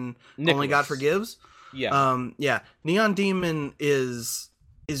Drive and Nicholas. Only God Forgives. Yeah. Neon Demon is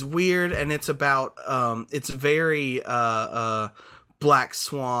weird, and it's about it's very Black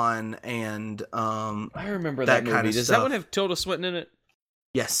Swan and I remember that movie. Kind of Does stuff. that one have Tilda Swinton in it?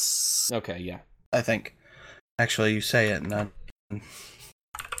 Yes. Okay, yeah. I think. Actually, you say it, and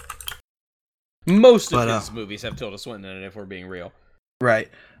most of his movies have Tilda Swinton in it, if we're being real. Right.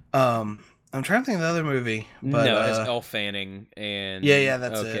 I'm trying to think of the other movie. But, no, it's Elle Fanning and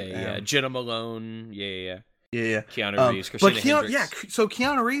that's it. Okay, yeah. Jenna Malone, yeah. Keanu Reeves, Christina Hendricks. So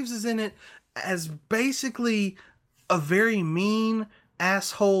Keanu Reeves is in it as basically a very mean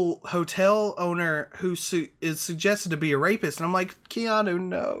asshole hotel owner who is suggested to be a rapist, and I'm like, Keanu,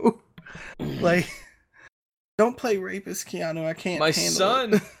 no, like, don't play rapist, Keanu. I can't. My handle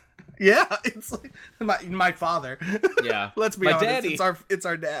son. It. Yeah, it's like my father. Yeah, let's be honest. Daddy. It's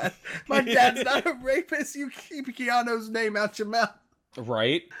our dad. My dad's not a rapist. You keep Keanu's name out your mouth,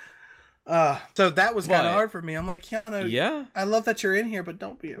 right? So that was kind of hard for me. I'm like, Keanu. Yeah, I love that you're in here, but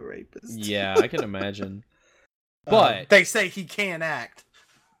don't be a rapist. Yeah, I can imagine. But they say he can't act.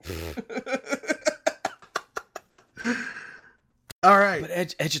 All right, but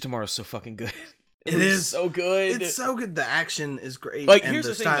Edge of Tomorrow is so fucking good. It is so good. It's so good. The action is great. Like, and here's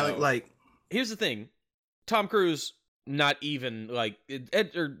the styling, thing, here's the thing. Tom Cruise, not even like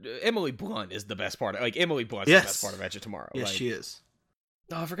Emily Blunt is the best part. Like, Emily Blunt's the best part of Edge of Tomorrow. Yes, she is.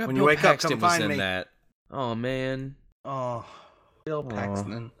 Oh, I forgot. When Bill you wake Paxton up, come was find in me. that. Oh man. Oh, Bill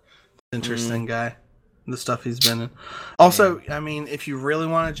Paxton. Interesting guy. The stuff he's been in. Also, I mean, if you really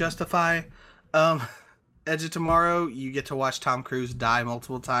want to justify Edge of Tomorrow, you get to watch Tom Cruise die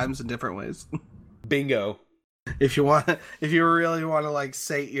multiple times in different ways. Bingo. If you really want to like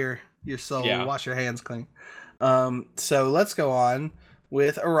sate your soul, wash your hands clean. So let's go on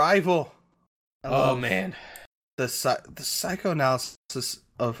with Arrival. Oh man, the psychoanalysis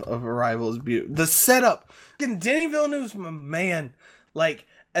of Arrival is beautiful. The setup, Denis Villeneuve's my man. Like,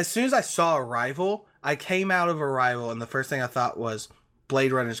 as soon as I saw Arrival, I came out of Arrival, and the first thing I thought was,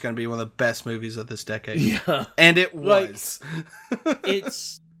 Blade Runner is going to be one of the best movies of this decade. Yeah, and it was.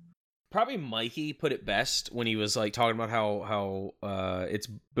 It's probably Mikey put it best when he was like talking about how it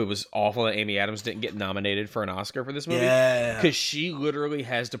was awful that Amy Adams didn't get nominated for an Oscar for this movie. Yeah, because she literally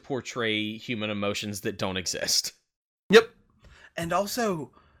has to portray human emotions that don't exist. Yep, and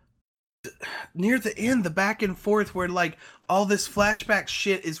also near the end, the back and forth where like all this flashback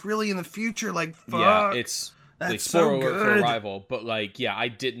shit is really in the future. Like, fuck. Yeah, it's that's like, so good. For Arrival, but like, yeah, I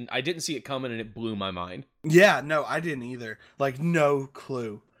didn't see it coming, and it blew my mind. Yeah, no, I didn't either. Like, no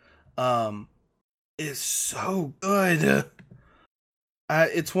clue. It's so good.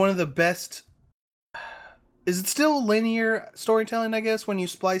 It's one of the best. Is it still linear storytelling, I guess, when you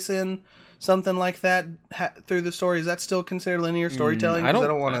splice in something like that through the story? Is that still considered linear storytelling? I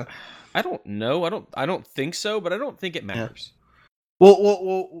don't want to. I don't know. I don't think so, but I don't think it matters.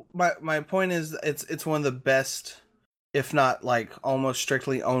 Well, my point is it's one of the best, if not like almost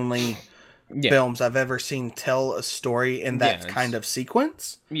strictly only films I've ever seen tell a story in that kind of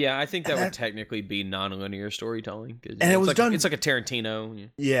sequence. Yeah, I think that would technically be non-linear storytelling. And it was done. It's like a Tarantino.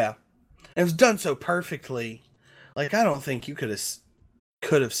 Yeah, it was done so perfectly. Like I don't think you could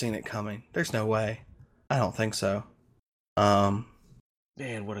have seen it coming. There's no way. I don't think so. Man,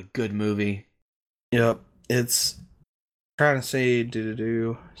 what a good movie. Yep, it's trying to say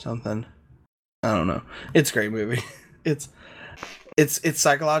do something. I don't know. It's a great movie. It's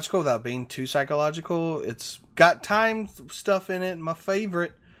psychological without being too psychological. It's got time stuff in it. My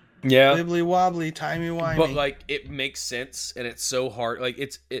favorite. Yeah. Wibbly wobbly, timey-wimey. But like it makes sense and it's so hard. Like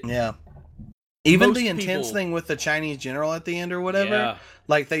yeah. Even the intense thing with the Chinese general at the end or whatever.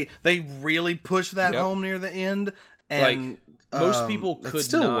 Like they really push that home near the end. And like most people could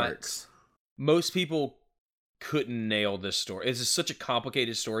still not works. Most people couldn't nail this story. It's just such a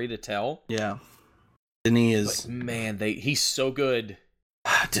complicated story to tell. Yeah. Denis is he's so good.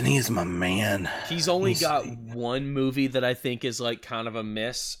 Denis is my man. He's only got one movie that I think is like kind of a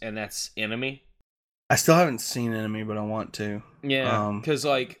miss, and that's Enemy. I still haven't seen Enemy, but I want to. Yeah, because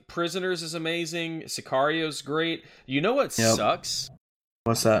like Prisoners is amazing. Sicario's great. You know what sucks?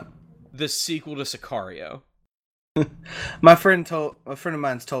 What's that? The sequel to Sicario. A friend of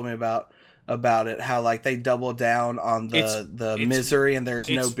mine's told me about it, how like they double down on the misery, and there's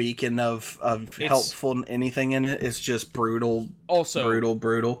no beacon of helpful anything in it. It's just brutal. Also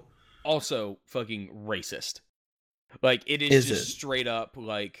brutal. Also fucking racist. Like it is just straight up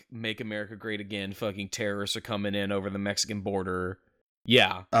like Make America Great Again. Fucking terrorists are coming in over the Mexican border.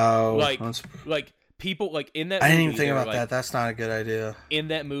 Yeah. Oh, like people like in that movie, I didn't even think about that. That's not a good idea. In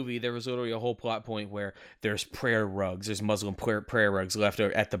that movie, there was literally a whole plot point where there's prayer rugs, there's Muslim prayer rugs left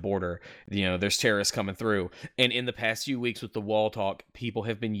at the border. You know, there's terrorists coming through. And in the past few weeks with the wall talk, people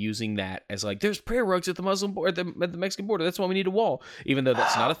have been using that as like, there's prayer rugs at the Muslim at the Mexican border. That's why we need a wall. Even though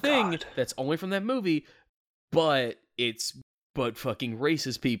that's not a thing. God. That's only from that movie. But fucking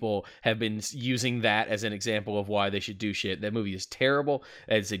racist people have been using that as an example of why they should do shit. That movie is terrible.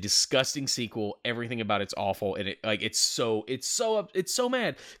 It's a disgusting sequel. Everything about it's awful, and it's so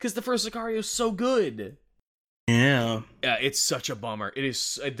mad because the first Sicario is so good. Yeah, it's such a bummer. It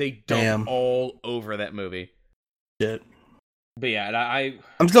is. They dump all over that movie. Shit. But yeah,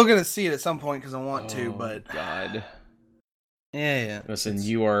 I'm still gonna see it at some point because I want to. But God. Yeah. Listen,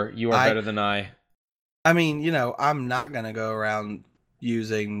 you are better than I. I mean, you know, I'm not gonna go around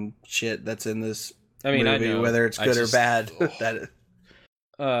using shit that's in this movie, I know. Whether it's good or bad.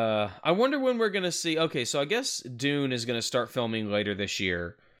 I wonder when we're gonna see. Okay, so I guess Dune is gonna start filming later this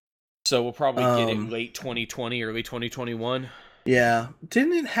year, so we'll probably get it late 2020, early 2021. Yeah,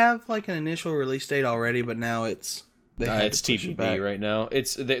 didn't it have like an initial release date already? But now it's TBD right now.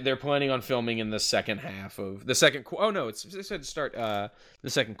 They're planning on filming in the second half of the second. They said to start the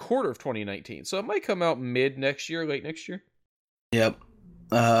second quarter of 2019. So it might come out mid next year, late next year. Yep.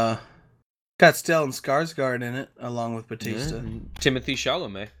 Got Stellan Skarsgård in it along with Batista, Timothée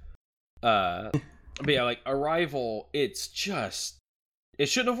Chalamet. But yeah, like Arrival, it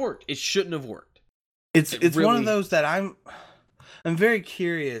shouldn't have worked. It shouldn't have worked. It's really... one of those that I'm very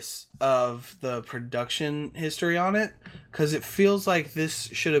curious of the production history on it, because it feels like this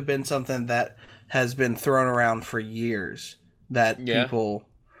should have been something that has been thrown around for years that people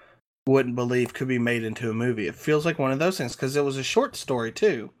wouldn't believe could be made into a movie. It feels like one of those things, because it was a short story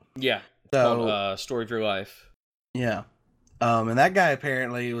too. Yeah, so, called Story of Your Life. Yeah. And that guy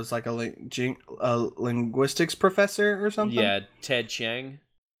apparently was like a linguistics professor or something. Yeah, Ted Chiang.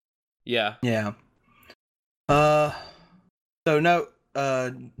 Yeah. Yeah. So no,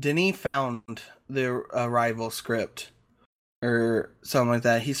 Denis found the Arrival script or something like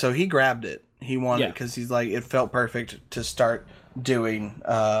that. He grabbed it. He wanted it because he's like, it felt perfect to start doing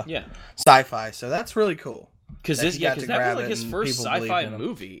sci-fi. So that's really cool. Because that was like his first sci-fi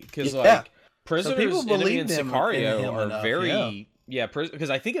movie. Because Prisoners, Enemy, and Sicario are very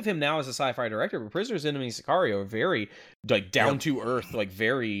because I think of him now as a sci-fi director, but Prisoners, Enemy, and Sicario are very like down to earth, like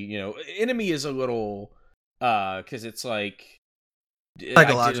very Enemy is a little. Because it's like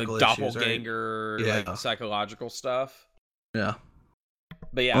psychological doppelganger, issues, right? Like psychological stuff. Yeah,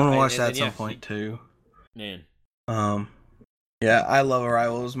 but yeah, I want to watch that at some point too. Man, yeah, I love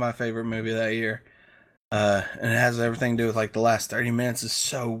Arrival. It was my favorite movie that year, and it has everything to do with like the last 30 minutes is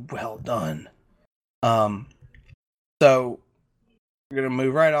so well done. So we're gonna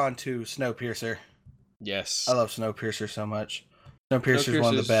move right on to Snowpiercer. Yes, I love Snowpiercer so much. Snowpiercer is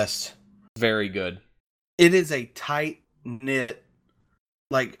one of the best. Very good. It is a tight-knit,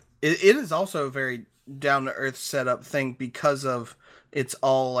 like, it is also a very down-to-earth setup thing because of it's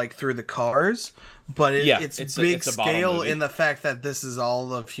all like through the cars, but it's big it's a scale in the fact that this is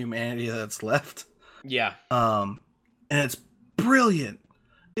all of humanity that's left. Yeah. And it's brilliant.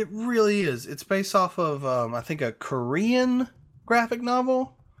 It really is. It's based off of I think a Korean graphic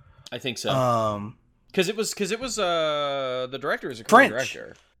novel. I think so. Because it was the director is a Korean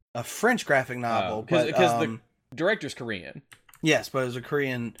director. A French graphic novel, because the director's Korean. Yes, but it was a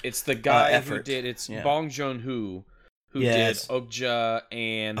Korean. It's the guy effort. who did Bong Joon-ho who did Okja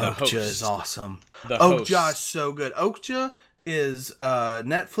and The Host. Okja is awesome. Okja is so good. Okja is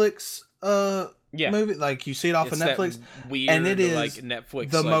Netflix movie, like you see it off of Netflix, weird, and it is like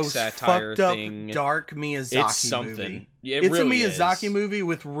Netflix the most satire fucked up, thing. dark Miyazaki it's something. Movie. It it's really a Miyazaki is. movie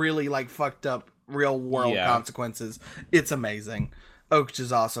with really like fucked up real world consequences. It's amazing. Okja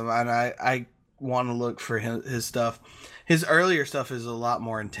is awesome, and I want to look for his stuff. His earlier stuff is a lot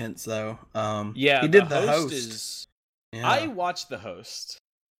more intense, though. He did The Host. I watched The Host.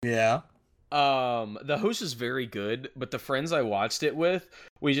 Yeah. The Host is very good, but the friends I watched it with,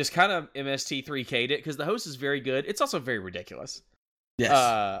 we just kind of MST3K'd it because The Host is very good. It's also very ridiculous. Yes.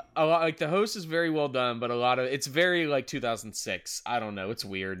 A lot, like The Host is very well done, but it's very like 2006. I don't know. It's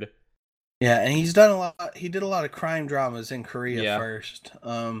weird. Yeah, and he's done a lot. He did a lot of crime dramas in Korea first.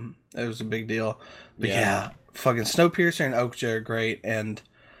 It was a big deal. But yeah, fucking Snowpiercer and Okja are great, and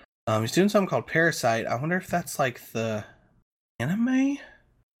he's doing something called Parasite. I wonder if that's like the anime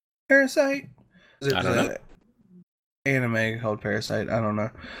Parasite. I don't know. Anime called Parasite. I don't know,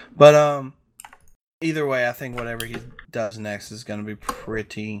 but either way, I think whatever he does next is gonna be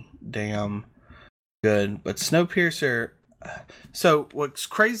pretty damn good. But Snowpiercer. So what's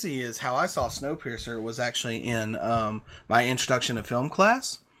crazy is how I saw Snowpiercer was actually in my introduction to film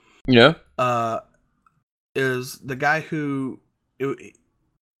class. Yeah. Is the guy who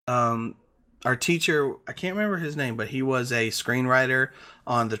our teacher, I can't remember his name, but he was a screenwriter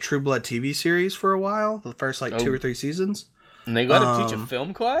on the True Blood TV series for a while, the first 2 or 3 seasons. And they let him teach a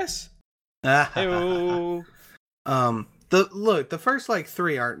film class? The first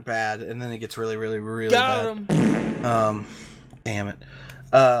 3 aren't bad, and then it gets really, really, really Got bad. Him. Damn it.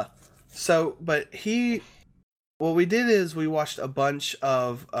 But what we did is we watched a bunch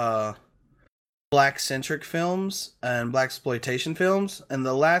of black-centric films and blaxploitation films, and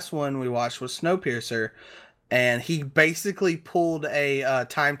the last one we watched was Snowpiercer, and he basically pulled a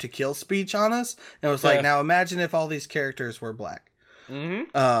Time to Kill speech on us, and it was like, now imagine if all these characters were black.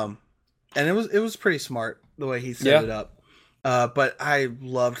 Mm-hmm. And it was pretty smart the way he set it up. But I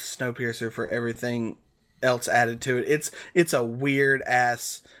loved Snowpiercer for everything else added to it. It's a weird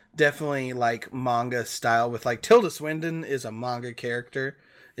ass, definitely like manga style with like Tilda Swinton is a manga character,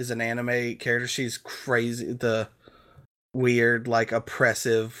 is an anime character. She's crazy, the weird like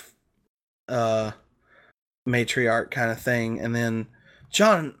oppressive matriarch kind of thing. And then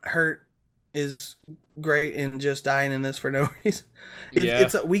John Hurt is great in Just Dying in this for no reason.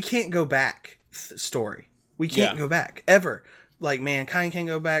 It's a we can't go back story. We can't go back ever. Like, mankind can't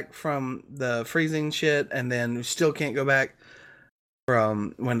go back from the freezing shit, and then we still can't go back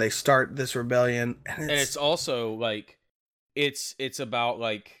from when they start this rebellion. And it's also like it's about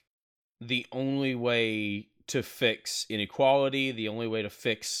like the only way to fix inequality, the only way to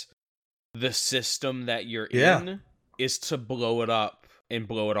fix the system that you're in is to blow it up and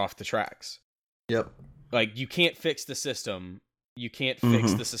blow it off the tracks. Yep. Like, you can't fix the system. You can't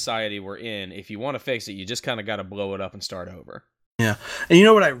fix the society we're in. If you want to fix it, you just kind of got to blow it up and start over. Yeah. And you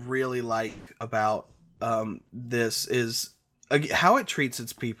know what I really like about this is how it treats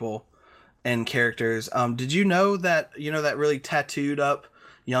its people and characters. Did you know that, that really tattooed up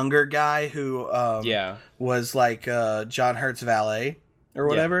younger guy who was like John Hurt's valet or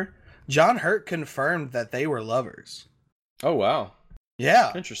whatever? John Hurt confirmed that they were lovers. Oh, wow.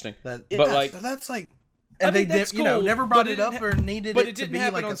 Yeah. Interesting. But that's like... And they cool, never brought it up or needed it to be like a thing. But it didn't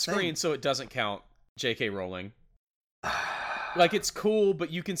happen on screen, so it doesn't count. J.K. Rowling. Like, it's cool, but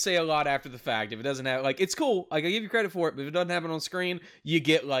you can say a lot after the fact. If it doesn't have, like, it's cool. Like, I give you credit for it, but if it doesn't happen on screen, you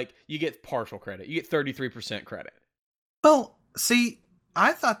get partial credit. You get 33% credit. Well, see,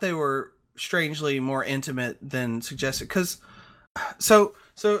 I thought they were strangely more intimate than suggested. Because, so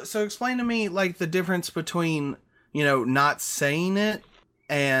explain to me, like, the difference between, not saying it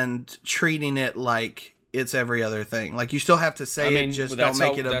and treating it like it's every other thing. Like, you still have to say it, just don't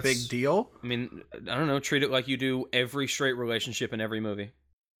make it a big deal. I mean, I don't know, treat it like you do every straight relationship in every movie.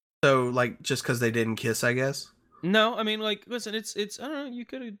 So, like, just because they didn't kiss, I guess? No, I mean, like, listen, it's I don't know, you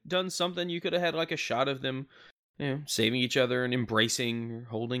could have done something. You could have had, like, a shot of them, saving each other and embracing or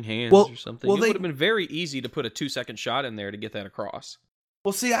holding hands or something. It would have been very easy to put a 2-second shot in there to get that across.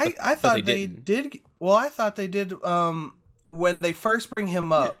 Well, see, I thought they did. Well, I thought they did, when they first bring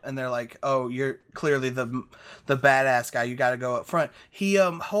him up and they're like, "Oh, you're clearly the badass guy. You got to go up front." He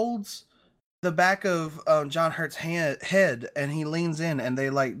holds the back of John Hurt's head, and he leans in, and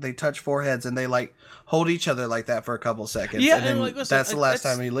they touch foreheads, and they like hold each other like that for a couple seconds. Yeah, and then like, listen, that's the last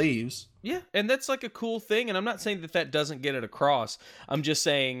time he leaves. Yeah, and that's like a cool thing, and I'm not saying that doesn't get it across. I'm just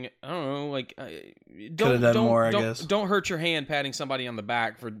saying, I don't know, like don't hurt your hand patting somebody on the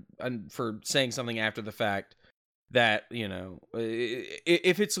back for saying something after the fact. That, you know,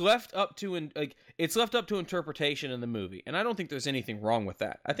 if it's left up to it's left up to interpretation in the movie, and I don't think there's anything wrong with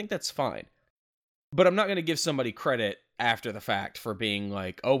that. I think that's fine. But I'm not going to give somebody credit after the fact for being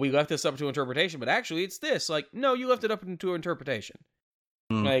like, "Oh, we left this up to interpretation, but actually it's this." Like, no, you left it up to interpretation.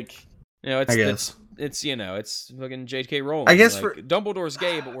 Like, you know, it's you know, it's fucking J.K. Rowling. I guess like, Dumbledore's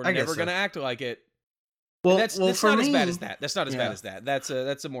gay, but we're never going to act like it. Well, that's not as bad as that. That's not as bad as that. That's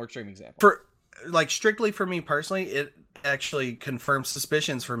a more extreme example. Strictly for me personally, it actually confirms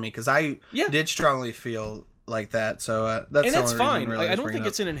suspicions for me, because I did strongly feel like that. So that's fine. Really I don't think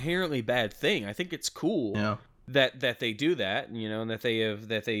it's an inherently bad thing. I think it's cool that they do that, you know, and that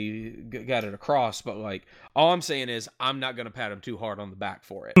they got it across. But like, all I'm saying is, I'm not going to pat him too hard on the back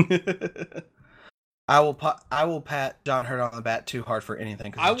for it. I will pat John Hurt on the back too hard for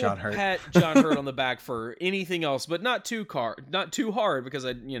anything. I will pat John Hurt on the back for anything else, but not too hard, because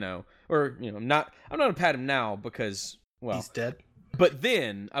I'm not gonna pat him now because, well, he's dead. But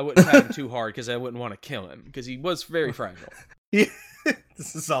then I wouldn't pat him too hard because I wouldn't want to kill him, because he was very fragile. Yeah.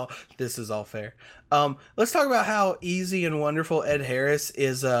 This is all fair. Let's talk about how easy and wonderful Ed Harris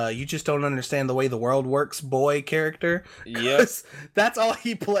is. You just don't understand the way the world works, boy character. Yes, that's all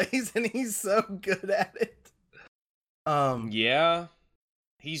he plays, and he's so good at it. Yeah,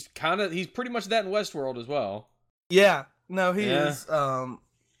 he's pretty much that in Westworld as well. Yeah, no, he is.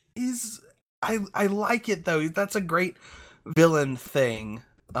 I like it though. That's a great villain thing.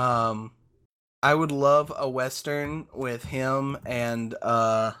 I would love a Western with him and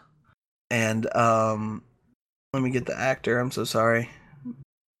let me get the actor. I'm so sorry.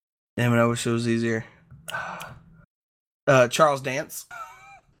 Damn it, I wish it was easier. Charles Dance.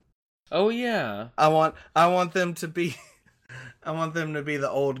 Oh yeah. I want them to be the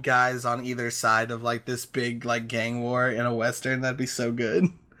old guys on either side of like this big like gang war in a Western. That'd be so good.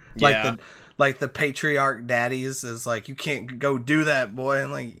 Yeah. Like the patriarch daddies is like, you can't go do that, boy.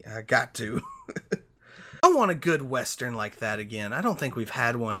 And like, I got to. I want a good Western like that again. I don't think we've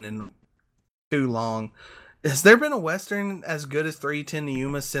had one in too long. Has there been a Western as good as 3:10 to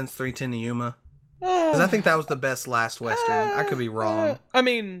Yuma since 3:10 to Yuma? Because I think that was the best last Western. I could be wrong. I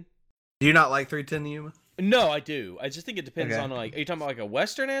mean, do you not like 3:10 to Yuma? No, I do. I just think it depends on, like, are you talking about like a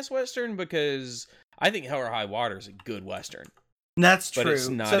Western-ass Western? Because I think Hell or High Water is a good Western. That's true. But it's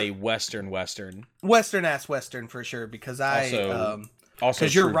not a Western. Western-ass Western for sure, because also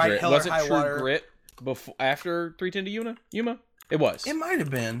because you're right, Hell or High Water. Grit after 3:10 to Yuma? It was. It might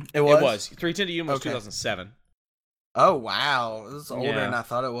have been. It was. 3:10 to Yuma was 2007. Oh, wow. It was older than I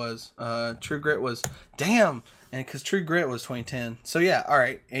thought it was. True Grit was... Damn. And because True Grit was 2010. So yeah, all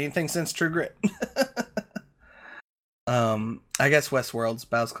right. Anything since True Grit. I guess Westworld's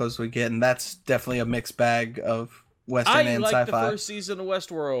about as close as we get, and that's definitely a mixed bag of Western and sci-fi. I like the first season of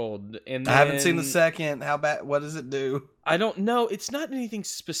Westworld, and I haven't seen the second. How bad? What does it do? I don't know. It's not anything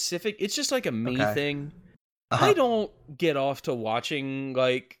specific. It's just like a me thing. I don't get off to watching,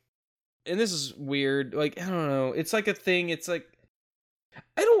 like, and this is weird. Like, I don't know. It's like a thing. It's like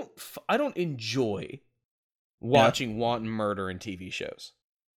I don't enjoy watching wanton murder in TV shows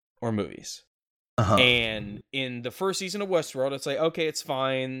or movies. And in the first season of Westworld, it's like, okay, it's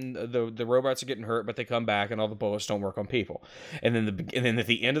fine. The robots are getting hurt, but they come back, and all the bullets don't work on people. And then at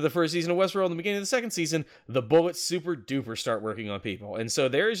the end of the first season of Westworld, and the beginning of the second season, the bullets super duper start working on people. And so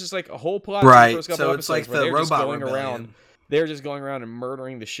there is just like a whole plot. Right. In the first couple so episodes it's like where the they're robot just going rebellion. around. They're just going around and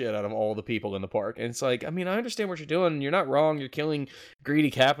murdering the shit out of all the people in the park. And it's like, I mean, I understand what you're doing. You're not wrong. You're killing greedy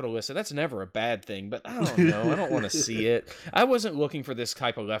capitalists, and that's never a bad thing. But I don't know. I don't want to see it. I wasn't looking for this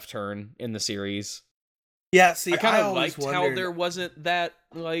type of left turn in the series. Yeah, see, I kind of liked how there wasn't that,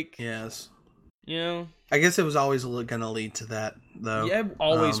 like... Yes. You know? I guess it was always going to lead to that, though. Yeah, it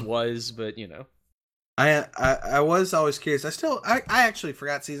always was, but, you know. I was always curious. I actually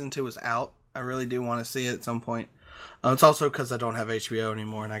forgot season 2 was out. I really do want to see it at some point. It's also because I don't have HBO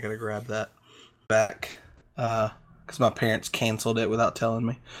anymore, and I gotta grab that back. Because my parents canceled it without telling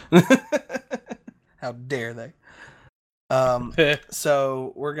me. How dare they?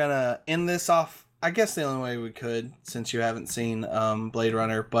 So we're gonna end this off, I guess the only way we could, since you haven't seen Blade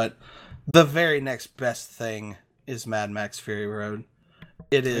Runner, but the very next best thing is Mad Max Fury Road.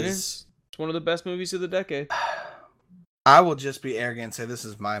 It is. It's one of the best movies of the decade. I will just be arrogant and say this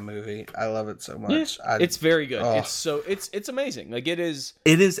is my movie. I love it so much. Yeah, it's very good. Oh. It's amazing. Like it is.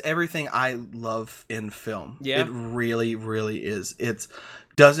 It is everything I love in film. Yeah. It really, really is. It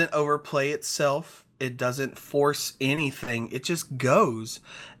doesn't overplay itself. It doesn't force anything. It just goes,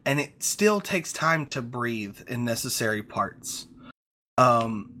 and it still takes time to breathe in necessary parts.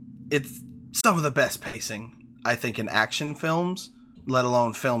 It's some of the best pacing, I think, in action films, let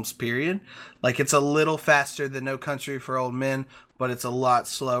alone films, period. Like, it's a little faster than No Country for Old Men, but it's a lot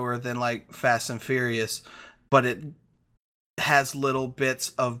slower than, like, Fast and Furious. But it has little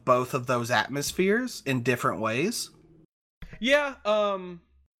bits of both of those atmospheres in different ways. Yeah,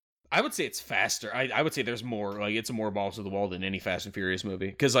 I would say it's faster. I would say there's more, like, it's more balls to the wall than any Fast and Furious movie.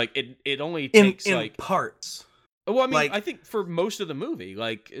 Because, like, it only takes, in like... parts. Well, I mean, like, I think for most of the movie,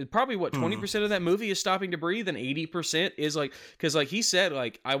 like, probably, 20% of that movie is stopping to breathe, and 80% is, like... Because, like, he said,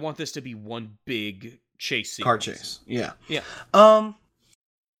 like, I want this to be one big chase sequence. Car chase. Yeah. Yeah. I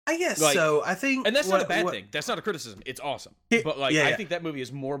guess like, so. I think... And that's not a bad thing. That's not a criticism. It's awesome. But, like, I think that movie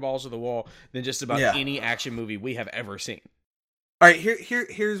is more balls to the wall than just about any action movie we have ever seen. All right,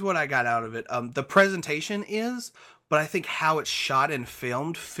 here's what I got out of it. The presentation is, but I think how it's shot and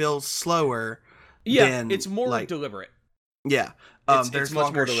filmed feels slower. Yeah, it's more like, deliberate. Yeah, there's much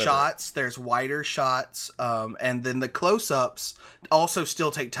longer more deliberate. shots, there's wider shots, and then the close-ups also still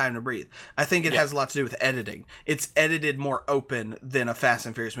take time to breathe. I think it has a lot to do with editing. It's edited more open than a Fast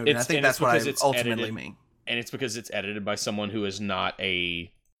and Furious movie. And I think that's what I ultimately mean. And it's because it's edited by someone who is not an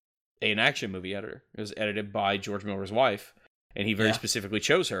action movie editor. It was edited by George Miller's wife. And he very specifically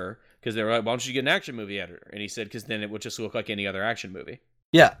chose her because they were like, why don't you get an action movie editor? And he said, because then it would just look like any other action movie.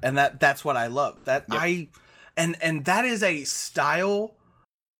 Yeah, and that's what I love. And that is a style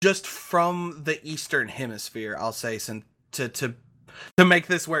just from the Eastern Hemisphere, I'll say, to make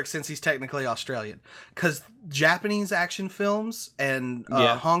this work, since he's technically Australian. Because Japanese action films and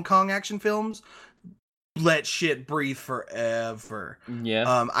Hong Kong action films let shit breathe forever.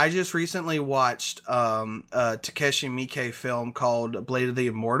 Yeah. I just recently watched a Takeshi Miike film called Blade of the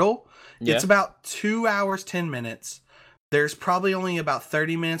Immortal. Yeah. It's about 2 hours, 10 minutes. There's probably only about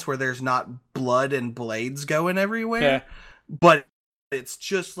 30 minutes where there's not blood and blades going everywhere. Yeah. But it's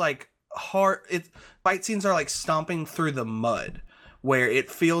just like hard. Fight scenes are like stomping through the mud, where it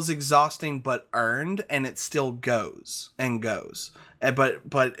feels exhausting but earned, and it still goes and goes. But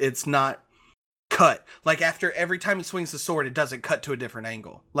it's not cut. Like, after every time he swings the sword, it doesn't cut to a different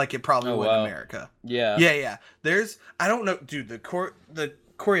angle, like it probably would in America. Yeah. There's, I don't know, dude, the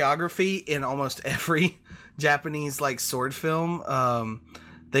choreography in almost every Japanese, like, sword film,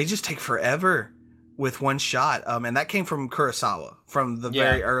 they just take forever with one shot. And that came from Kurosawa, from the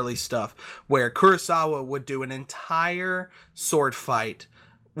very early stuff, where Kurosawa would do an entire sword fight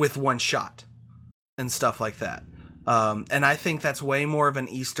with one shot and stuff like that. And I think that's way more of an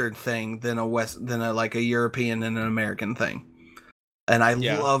Eastern thing than a European and an American thing. And I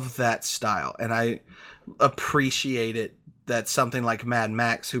love that style, and I appreciate it that something like Mad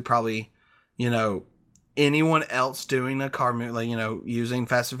Max, who probably, anyone else doing a car movie, like, using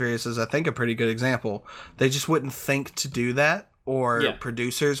Fast and Furious is, I think, a pretty good example. They just wouldn't think to do that, or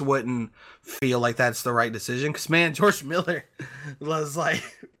producers wouldn't feel like that's the right decision. Because, man, George Miller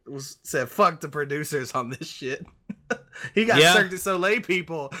said, fuck the producers on this shit. He got Cirque du Soleil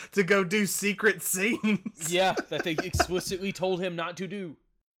people to go do secret scenes. Yeah, that they explicitly told him not to do.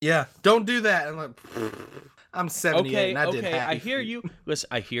 Yeah, don't do that. I'm like, I'm 78 and I did Happy I hear Feet. you. Listen,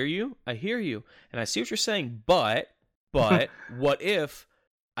 I hear you, and I see what you're saying, but what if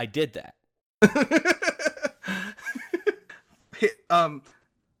I did that?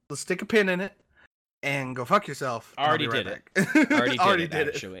 Let's stick a pin in it and go fuck yourself. I already did it.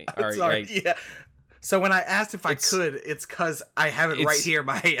 Actually. Yeah. So when I asked if I could, it's because I have it right here in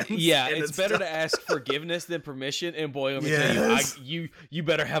my hands. Yeah, it's better to ask forgiveness than permission. And boy, let me tell you, you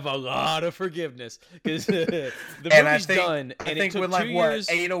better have a lot of forgiveness, because the movie's done. And I think with 2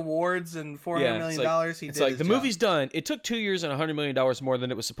 years, 8 awards and $400 million, the movie's done. It took 2 years and $100 million more than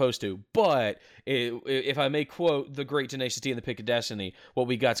it was supposed to. But if I may quote the great Tenacious D and the Pick of Destiny, what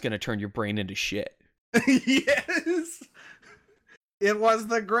we got's going to turn your brain into shit. Yes. It was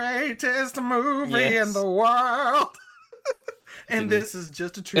the greatest movie in the world. And this is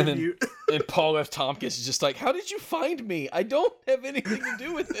just a tribute. And Paul F. Tompkins is just like, how did you find me? I don't have anything to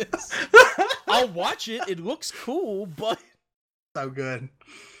do with this. I'll watch it. It looks cool, but... So good.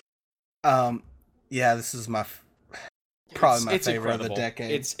 This is probably my favorite of the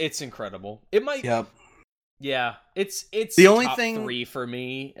decade. It's incredible. It might... Yep. Yeah, it's the only top thing 3 for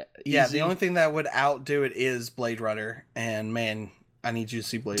me. Yeah, the only thing that would outdo it is Blade Runner, and man, I need you to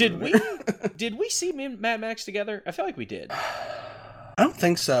see Blade Did Runner. did we see Mad Max together? I feel like we did. I don't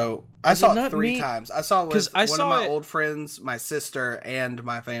think so. I saw it 3 times. I saw it with one of my old friends, my sister, and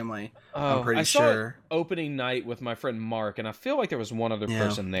my family. I'm pretty sure. I saw it opening night with my friend Mark, and I feel like there was one other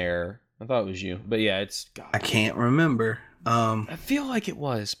person there. I thought it was you, but yeah, it's. God. I can't remember. I feel like it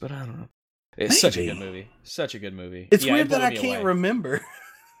was, but I don't know. It's such a good movie. Such a good movie. It's weird that I can't remember.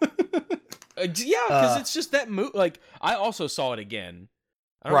 Yeah, because it's just that movie. Like, I also saw it again.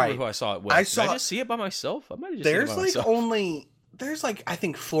 I don't remember who I saw it with. Did I just see it by myself? I might have just seen it by myself. There's I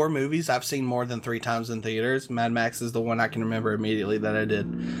think 4 movies I've seen more than 3 times in theaters. Mad Max is the one I can remember immediately that I did.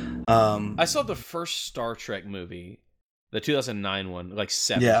 I saw the first Star Trek movie, the 2009 one, like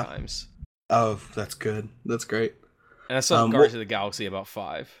 7 times. Oh, that's good. That's great. And I saw Guardians of the Galaxy about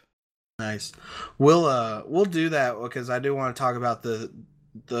 5. Nice. We'll do that because I do want to talk about the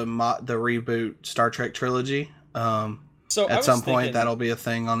reboot Star Trek trilogy. So at some point that'll be a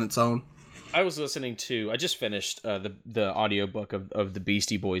thing on its own. I was listening to. I just finished the audiobook of the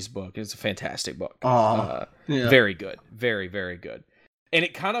Beastie Boys book. It's a fantastic book. Very good, very very good. And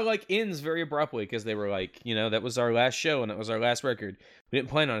it kind of ends very abruptly because they were like, that was our last show and that was our last record. We didn't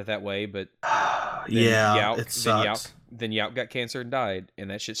plan on it that way, but it sucks. Then Yauch got cancer and died, and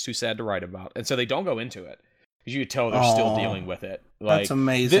that shit's too sad to write about. And so they don't go into it because you could tell they're still dealing with it. That's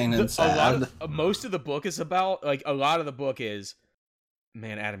amazing and sad. Most of the book is about a lot of the book is.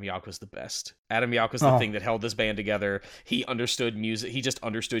 Man, Adam Yauch was the best. Adam Yauch was the thing that held this band together. He understood music. He just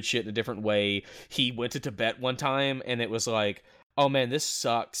understood shit in a different way. He went to Tibet one time, and it was like, oh man, this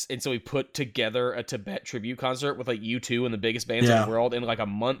sucks. And so he put together a Tibet tribute concert with U2 and the biggest bands in the world in a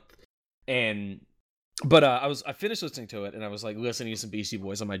month. But I finished listening to it, and I was listening to some Beastie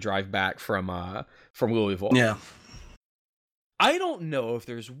Boys on my drive back from Louisville. Yeah. I don't know if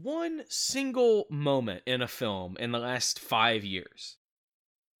there's one single moment in a film in the last 5 years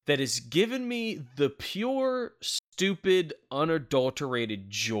that has given me the pure, stupid, unadulterated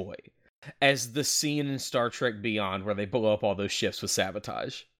joy as the scene in Star Trek Beyond where they blow up all those ships with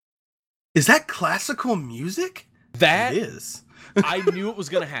sabotage. Is that classical music? That it is. I knew it was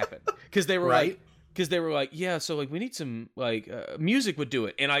going to happen because they were yeah, so we need some music would do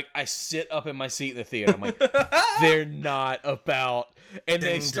it, and I sit up in my seat in the theater. I'm like, they're not about, and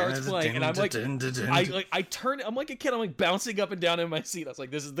they start playing, and I'm I turn, I'm like a kid, I'm bouncing up and down in my seat. I was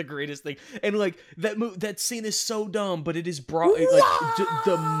like, this is the greatest thing, and that scene is so dumb, but it is brought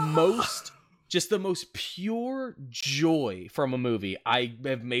the most pure joy from a movie I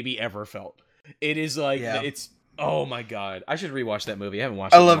have maybe ever felt. It is it's. Oh my god! I should rewatch that movie. I haven't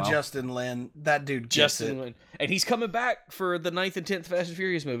watched it. I love Justin Lin. That dude gets Justin Lin, and he's coming back for the 9th and 10th Fast and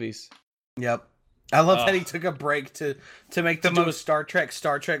Furious movies. Yep, I love that he took a break to make the most Star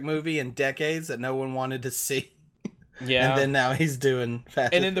Trek movie in decades that no one wanted to see. Yeah, and then now he's doing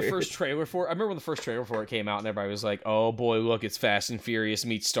Fast. And then the first trailer for I remember when the first trailer for it came out, and everybody was like, "Oh boy, look, it's Fast and Furious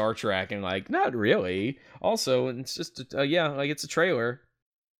meets Star Trek," and not really. Also, it's just it's a trailer.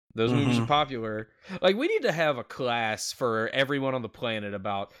 Those movies are popular. We need to have a class for everyone on the planet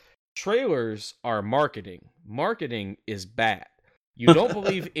about trailers are marketing. Marketing is bad. You don't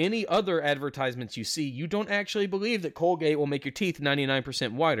believe any other advertisements you see. You don't actually believe that Colgate will make your teeth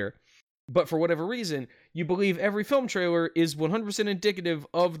 99% whiter. But for whatever reason, you believe every film trailer is 100% indicative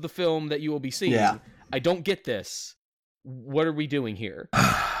of the film that you will be seeing. Yeah. I don't get this. What are we doing here?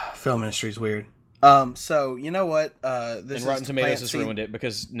 Film industry's weird. So you know what? This and Rotten Tomatoes has ruined it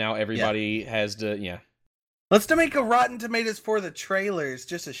because now everybody has to. Yeah. Let's make a Rotten Tomatoes for the trailers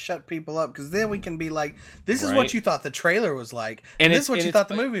just to shut people up, because then we can be like, "This is what you thought the trailer was like, and this is what you thought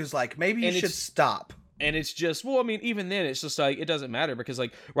the movie was like." Maybe you should stop. And it's just, even then, it's just it doesn't matter because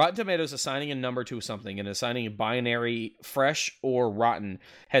Rotten Tomatoes assigning a number to something and assigning a binary fresh or rotten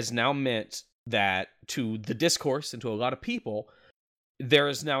has now meant that to the discourse and to a lot of people, there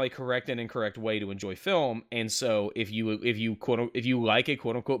is now a correct and incorrect way to enjoy film, and so if you like a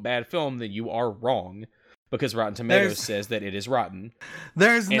quote unquote bad film, then you are wrong because Rotten Tomatoes says that it is rotten.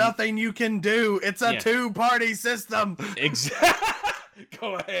 There's nothing you can do. It's a two-party system. Exactly.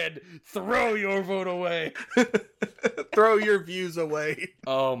 Go ahead, throw your vote away. Throw your views away.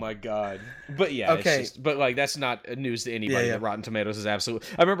 Oh my god! But yeah, okay. That's not news to anybody. That Rotten Tomatoes is absolutely.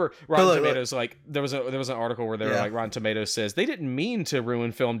 I remember Rotten Tomatoes. There was an article where they were Rotten Tomatoes says they didn't mean to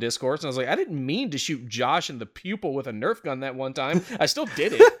ruin film discourse, and I was like, I didn't mean to shoot Josh in the pupil with a Nerf gun that one time. I still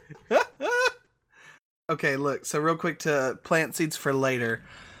did it. Okay, look. So real quick to plant seeds for later.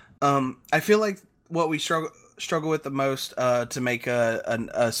 I feel like what we struggle with the most to make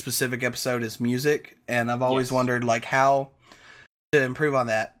a specific episode is music, and I've always wondered how to improve on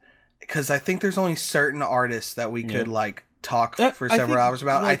that, because I think there's only certain artists that we could talk for several hours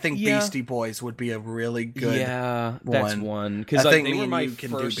about. Like, I think Beastie Boys would be a really good that's one. Because like, they were my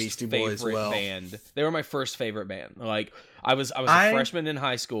first Beastie Boys favorite band. They were my first favorite band. Like I was a freshman in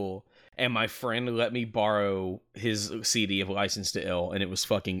high school, and my friend let me borrow his CD of License to Ill, and it was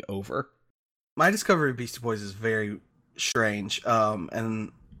fucking over. My discovery of Beastie Boys is very strange,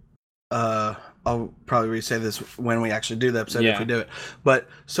 and I'll probably re-say this when we actually do the episode if we do it. But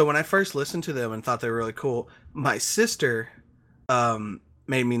so when I first listened to them and thought they were really cool, my sister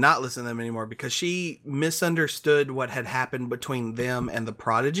made me not listen to them anymore because she misunderstood what had happened between them and the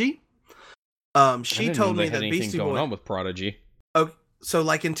Prodigy. She told me that Beastie Boys going on with Prodigy. Oh, so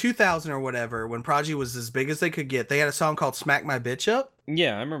like in 2000 or whatever, when Prodigy was as big as they could get, they had a song called "Smack My Bitch Up."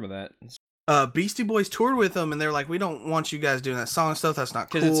 Yeah, I remember that. Beastie Boys toured with them, and they're like, "We don't want you guys doing that song and stuff. That's not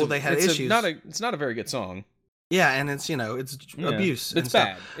cool." They had issues. It's not a very good song. Yeah, and it's abuse. It's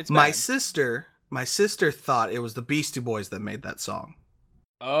bad. It's bad. My sister thought it was the Beastie Boys that made that song.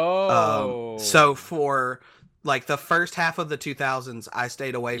 Oh, so for like the first half of the 2000s, I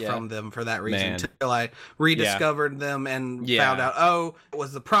stayed away from them for that reason until I rediscovered them and found out, it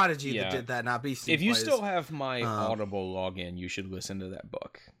was the Prodigy that did that, not Beastie Boys. If you still have my Audible login, you should listen to that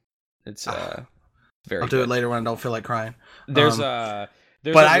book. It's very. I'll do it later when I don't feel like crying. There's but a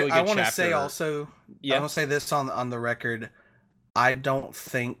really I want to chapter. say also, I want to say this on the record. I don't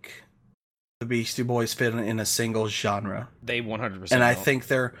think the Beastie Boys fit in a single genre. They 100%. And I think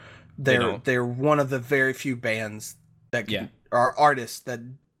they're one of the very few bands that are artists that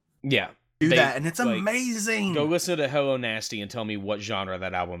do that, and it's amazing. Go listen to Hello Nasty and tell me what genre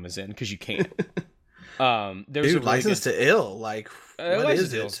that album is in, because you can't. There's Dude, a really License to Ill, like what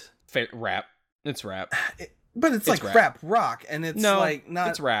is it? Rap. It's rap. But it's like rap rock, and it's like not.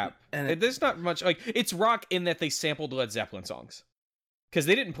 It's rap, and there's not much like it's rock in that they sampled Led Zeppelin songs, because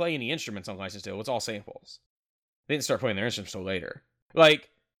they didn't play any instruments on License to Ill. It's all samples. They didn't start playing their instruments till later. Like,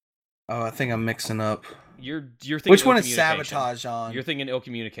 oh, I think I'm mixing up. You're thinking which one is Sabotage on? You're thinking Ill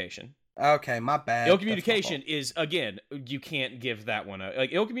Communication. Okay, my bad. Ill Communication is, again, you can't give that one like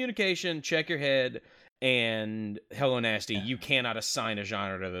Ill Communication, Check Your Head, and Hello Nasty. You cannot assign a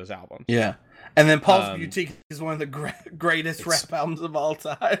genre to those albums. Yeah, and then Paul's Boutique is one of the greatest rap albums of all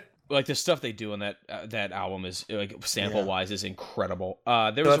time. Like the stuff they do on that album is like sample wise is incredible.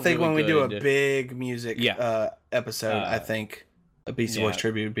 I think when we do a big music episode, I think a Beastie Boys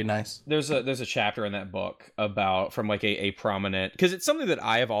tribute would be nice. There's a chapter in that book about from like a prominent, because it's something that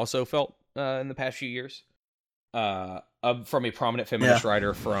I have also felt in the past few years. From a prominent feminist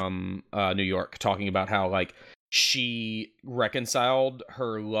writer from New York, talking about how like she reconciled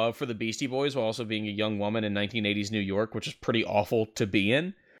her love for the Beastie Boys while also being a young woman in 1980s New York, which is pretty awful to be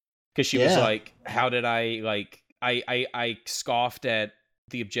in, because she was like, how did I scoffed at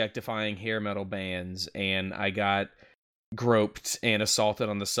the objectifying hair metal bands, and I got groped and assaulted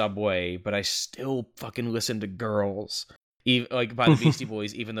on the subway, but I still fucking listened to Girls, like by the Beastie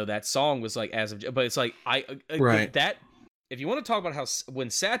Boys, even though that song was like but it's like that. If you want to talk about how when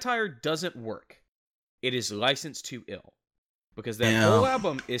satire doesn't work, it is License to Ill, because that whole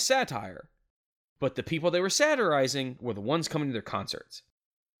album is satire, but the people they were satirizing were the ones coming to their concerts.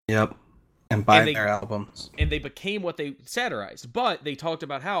 Yep, and buying their albums, and they became what they satirized. But they talked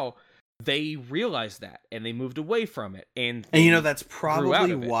about how they realized that and they moved away from it, and that's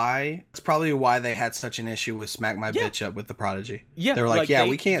probably why they had such an issue with "Smack My Bitch Up" with the Prodigy. Yeah, they were like,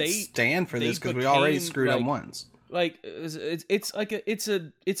 we can't stand for this because we already screwed up once. Like it's like it's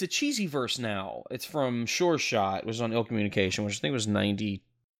a cheesy verse now. It's from Sure Shot, which was on Ill Communication, which I think was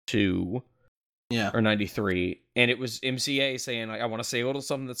 92. Or 93, and it was MCA saying, like, I want to say a little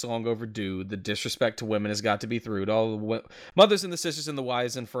something that's long overdue. The disrespect to women has got to be through. To all the mothers and the sisters and the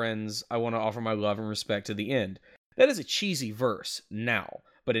wives and friends, I want to offer my love and respect to the end. That is a cheesy verse now,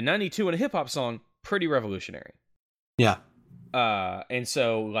 but in 92 in a hip hop song, pretty revolutionary. Yeah. And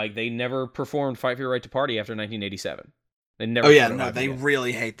so like they never performed "Fight for Your Right to Party" after 1987. They never. They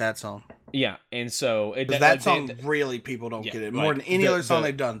really hate that song. Yeah, and so song really people don't get it more than any other song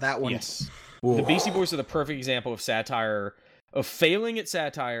they've done. That one. Yes. The Beastie Boys are the perfect example of satire, of failing at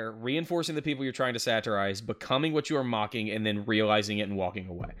satire, reinforcing the people you're trying to satirize, becoming what you are mocking, and then realizing it and walking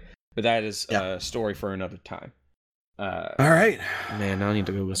away. But that is a story for another time. All right. Man, now I need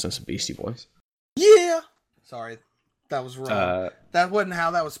to go listen to some Beastie Boys. Yeah. Sorry. That was wrong. That wasn't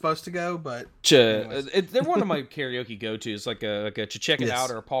how that was supposed to go, but... they're one of my karaoke go-tos, like a Check It Out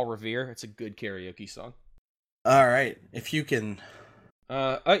or a Paul Revere. It's a good karaoke song. All right. If you can...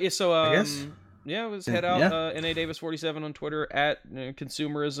 I guess. Yeah, it was head out, NA Davis 47 on Twitter, at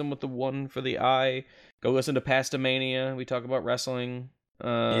Consumerism with the 1 for the I. Go listen to Pastamania. We talk about wrestling.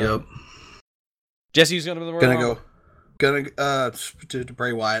 Yep. Jesse, who's going to the Royal Rumble? Gonna to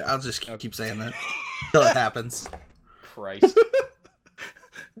Bray Wyatt. I'll just keep saying that until it happens. Christ.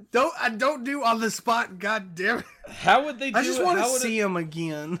 Don't do on the spot. God damn it. How would they do it? I just want to see him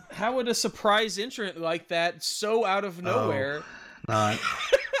again. How would a surprise entrant like that, so out of nowhere? Not.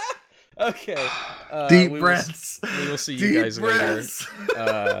 Okay. Deep breaths. We will see you guys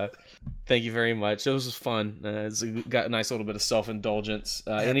later. Thank you very much. It was fun. It's got a nice little bit of self-indulgence.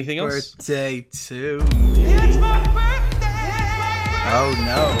 Anything else? Birthday to me. It's my birthday. Oh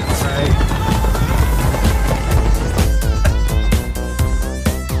no! That's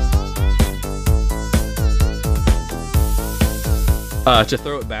right. To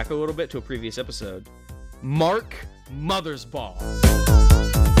throw it back a little bit to a previous episode, Mark Mothersbaugh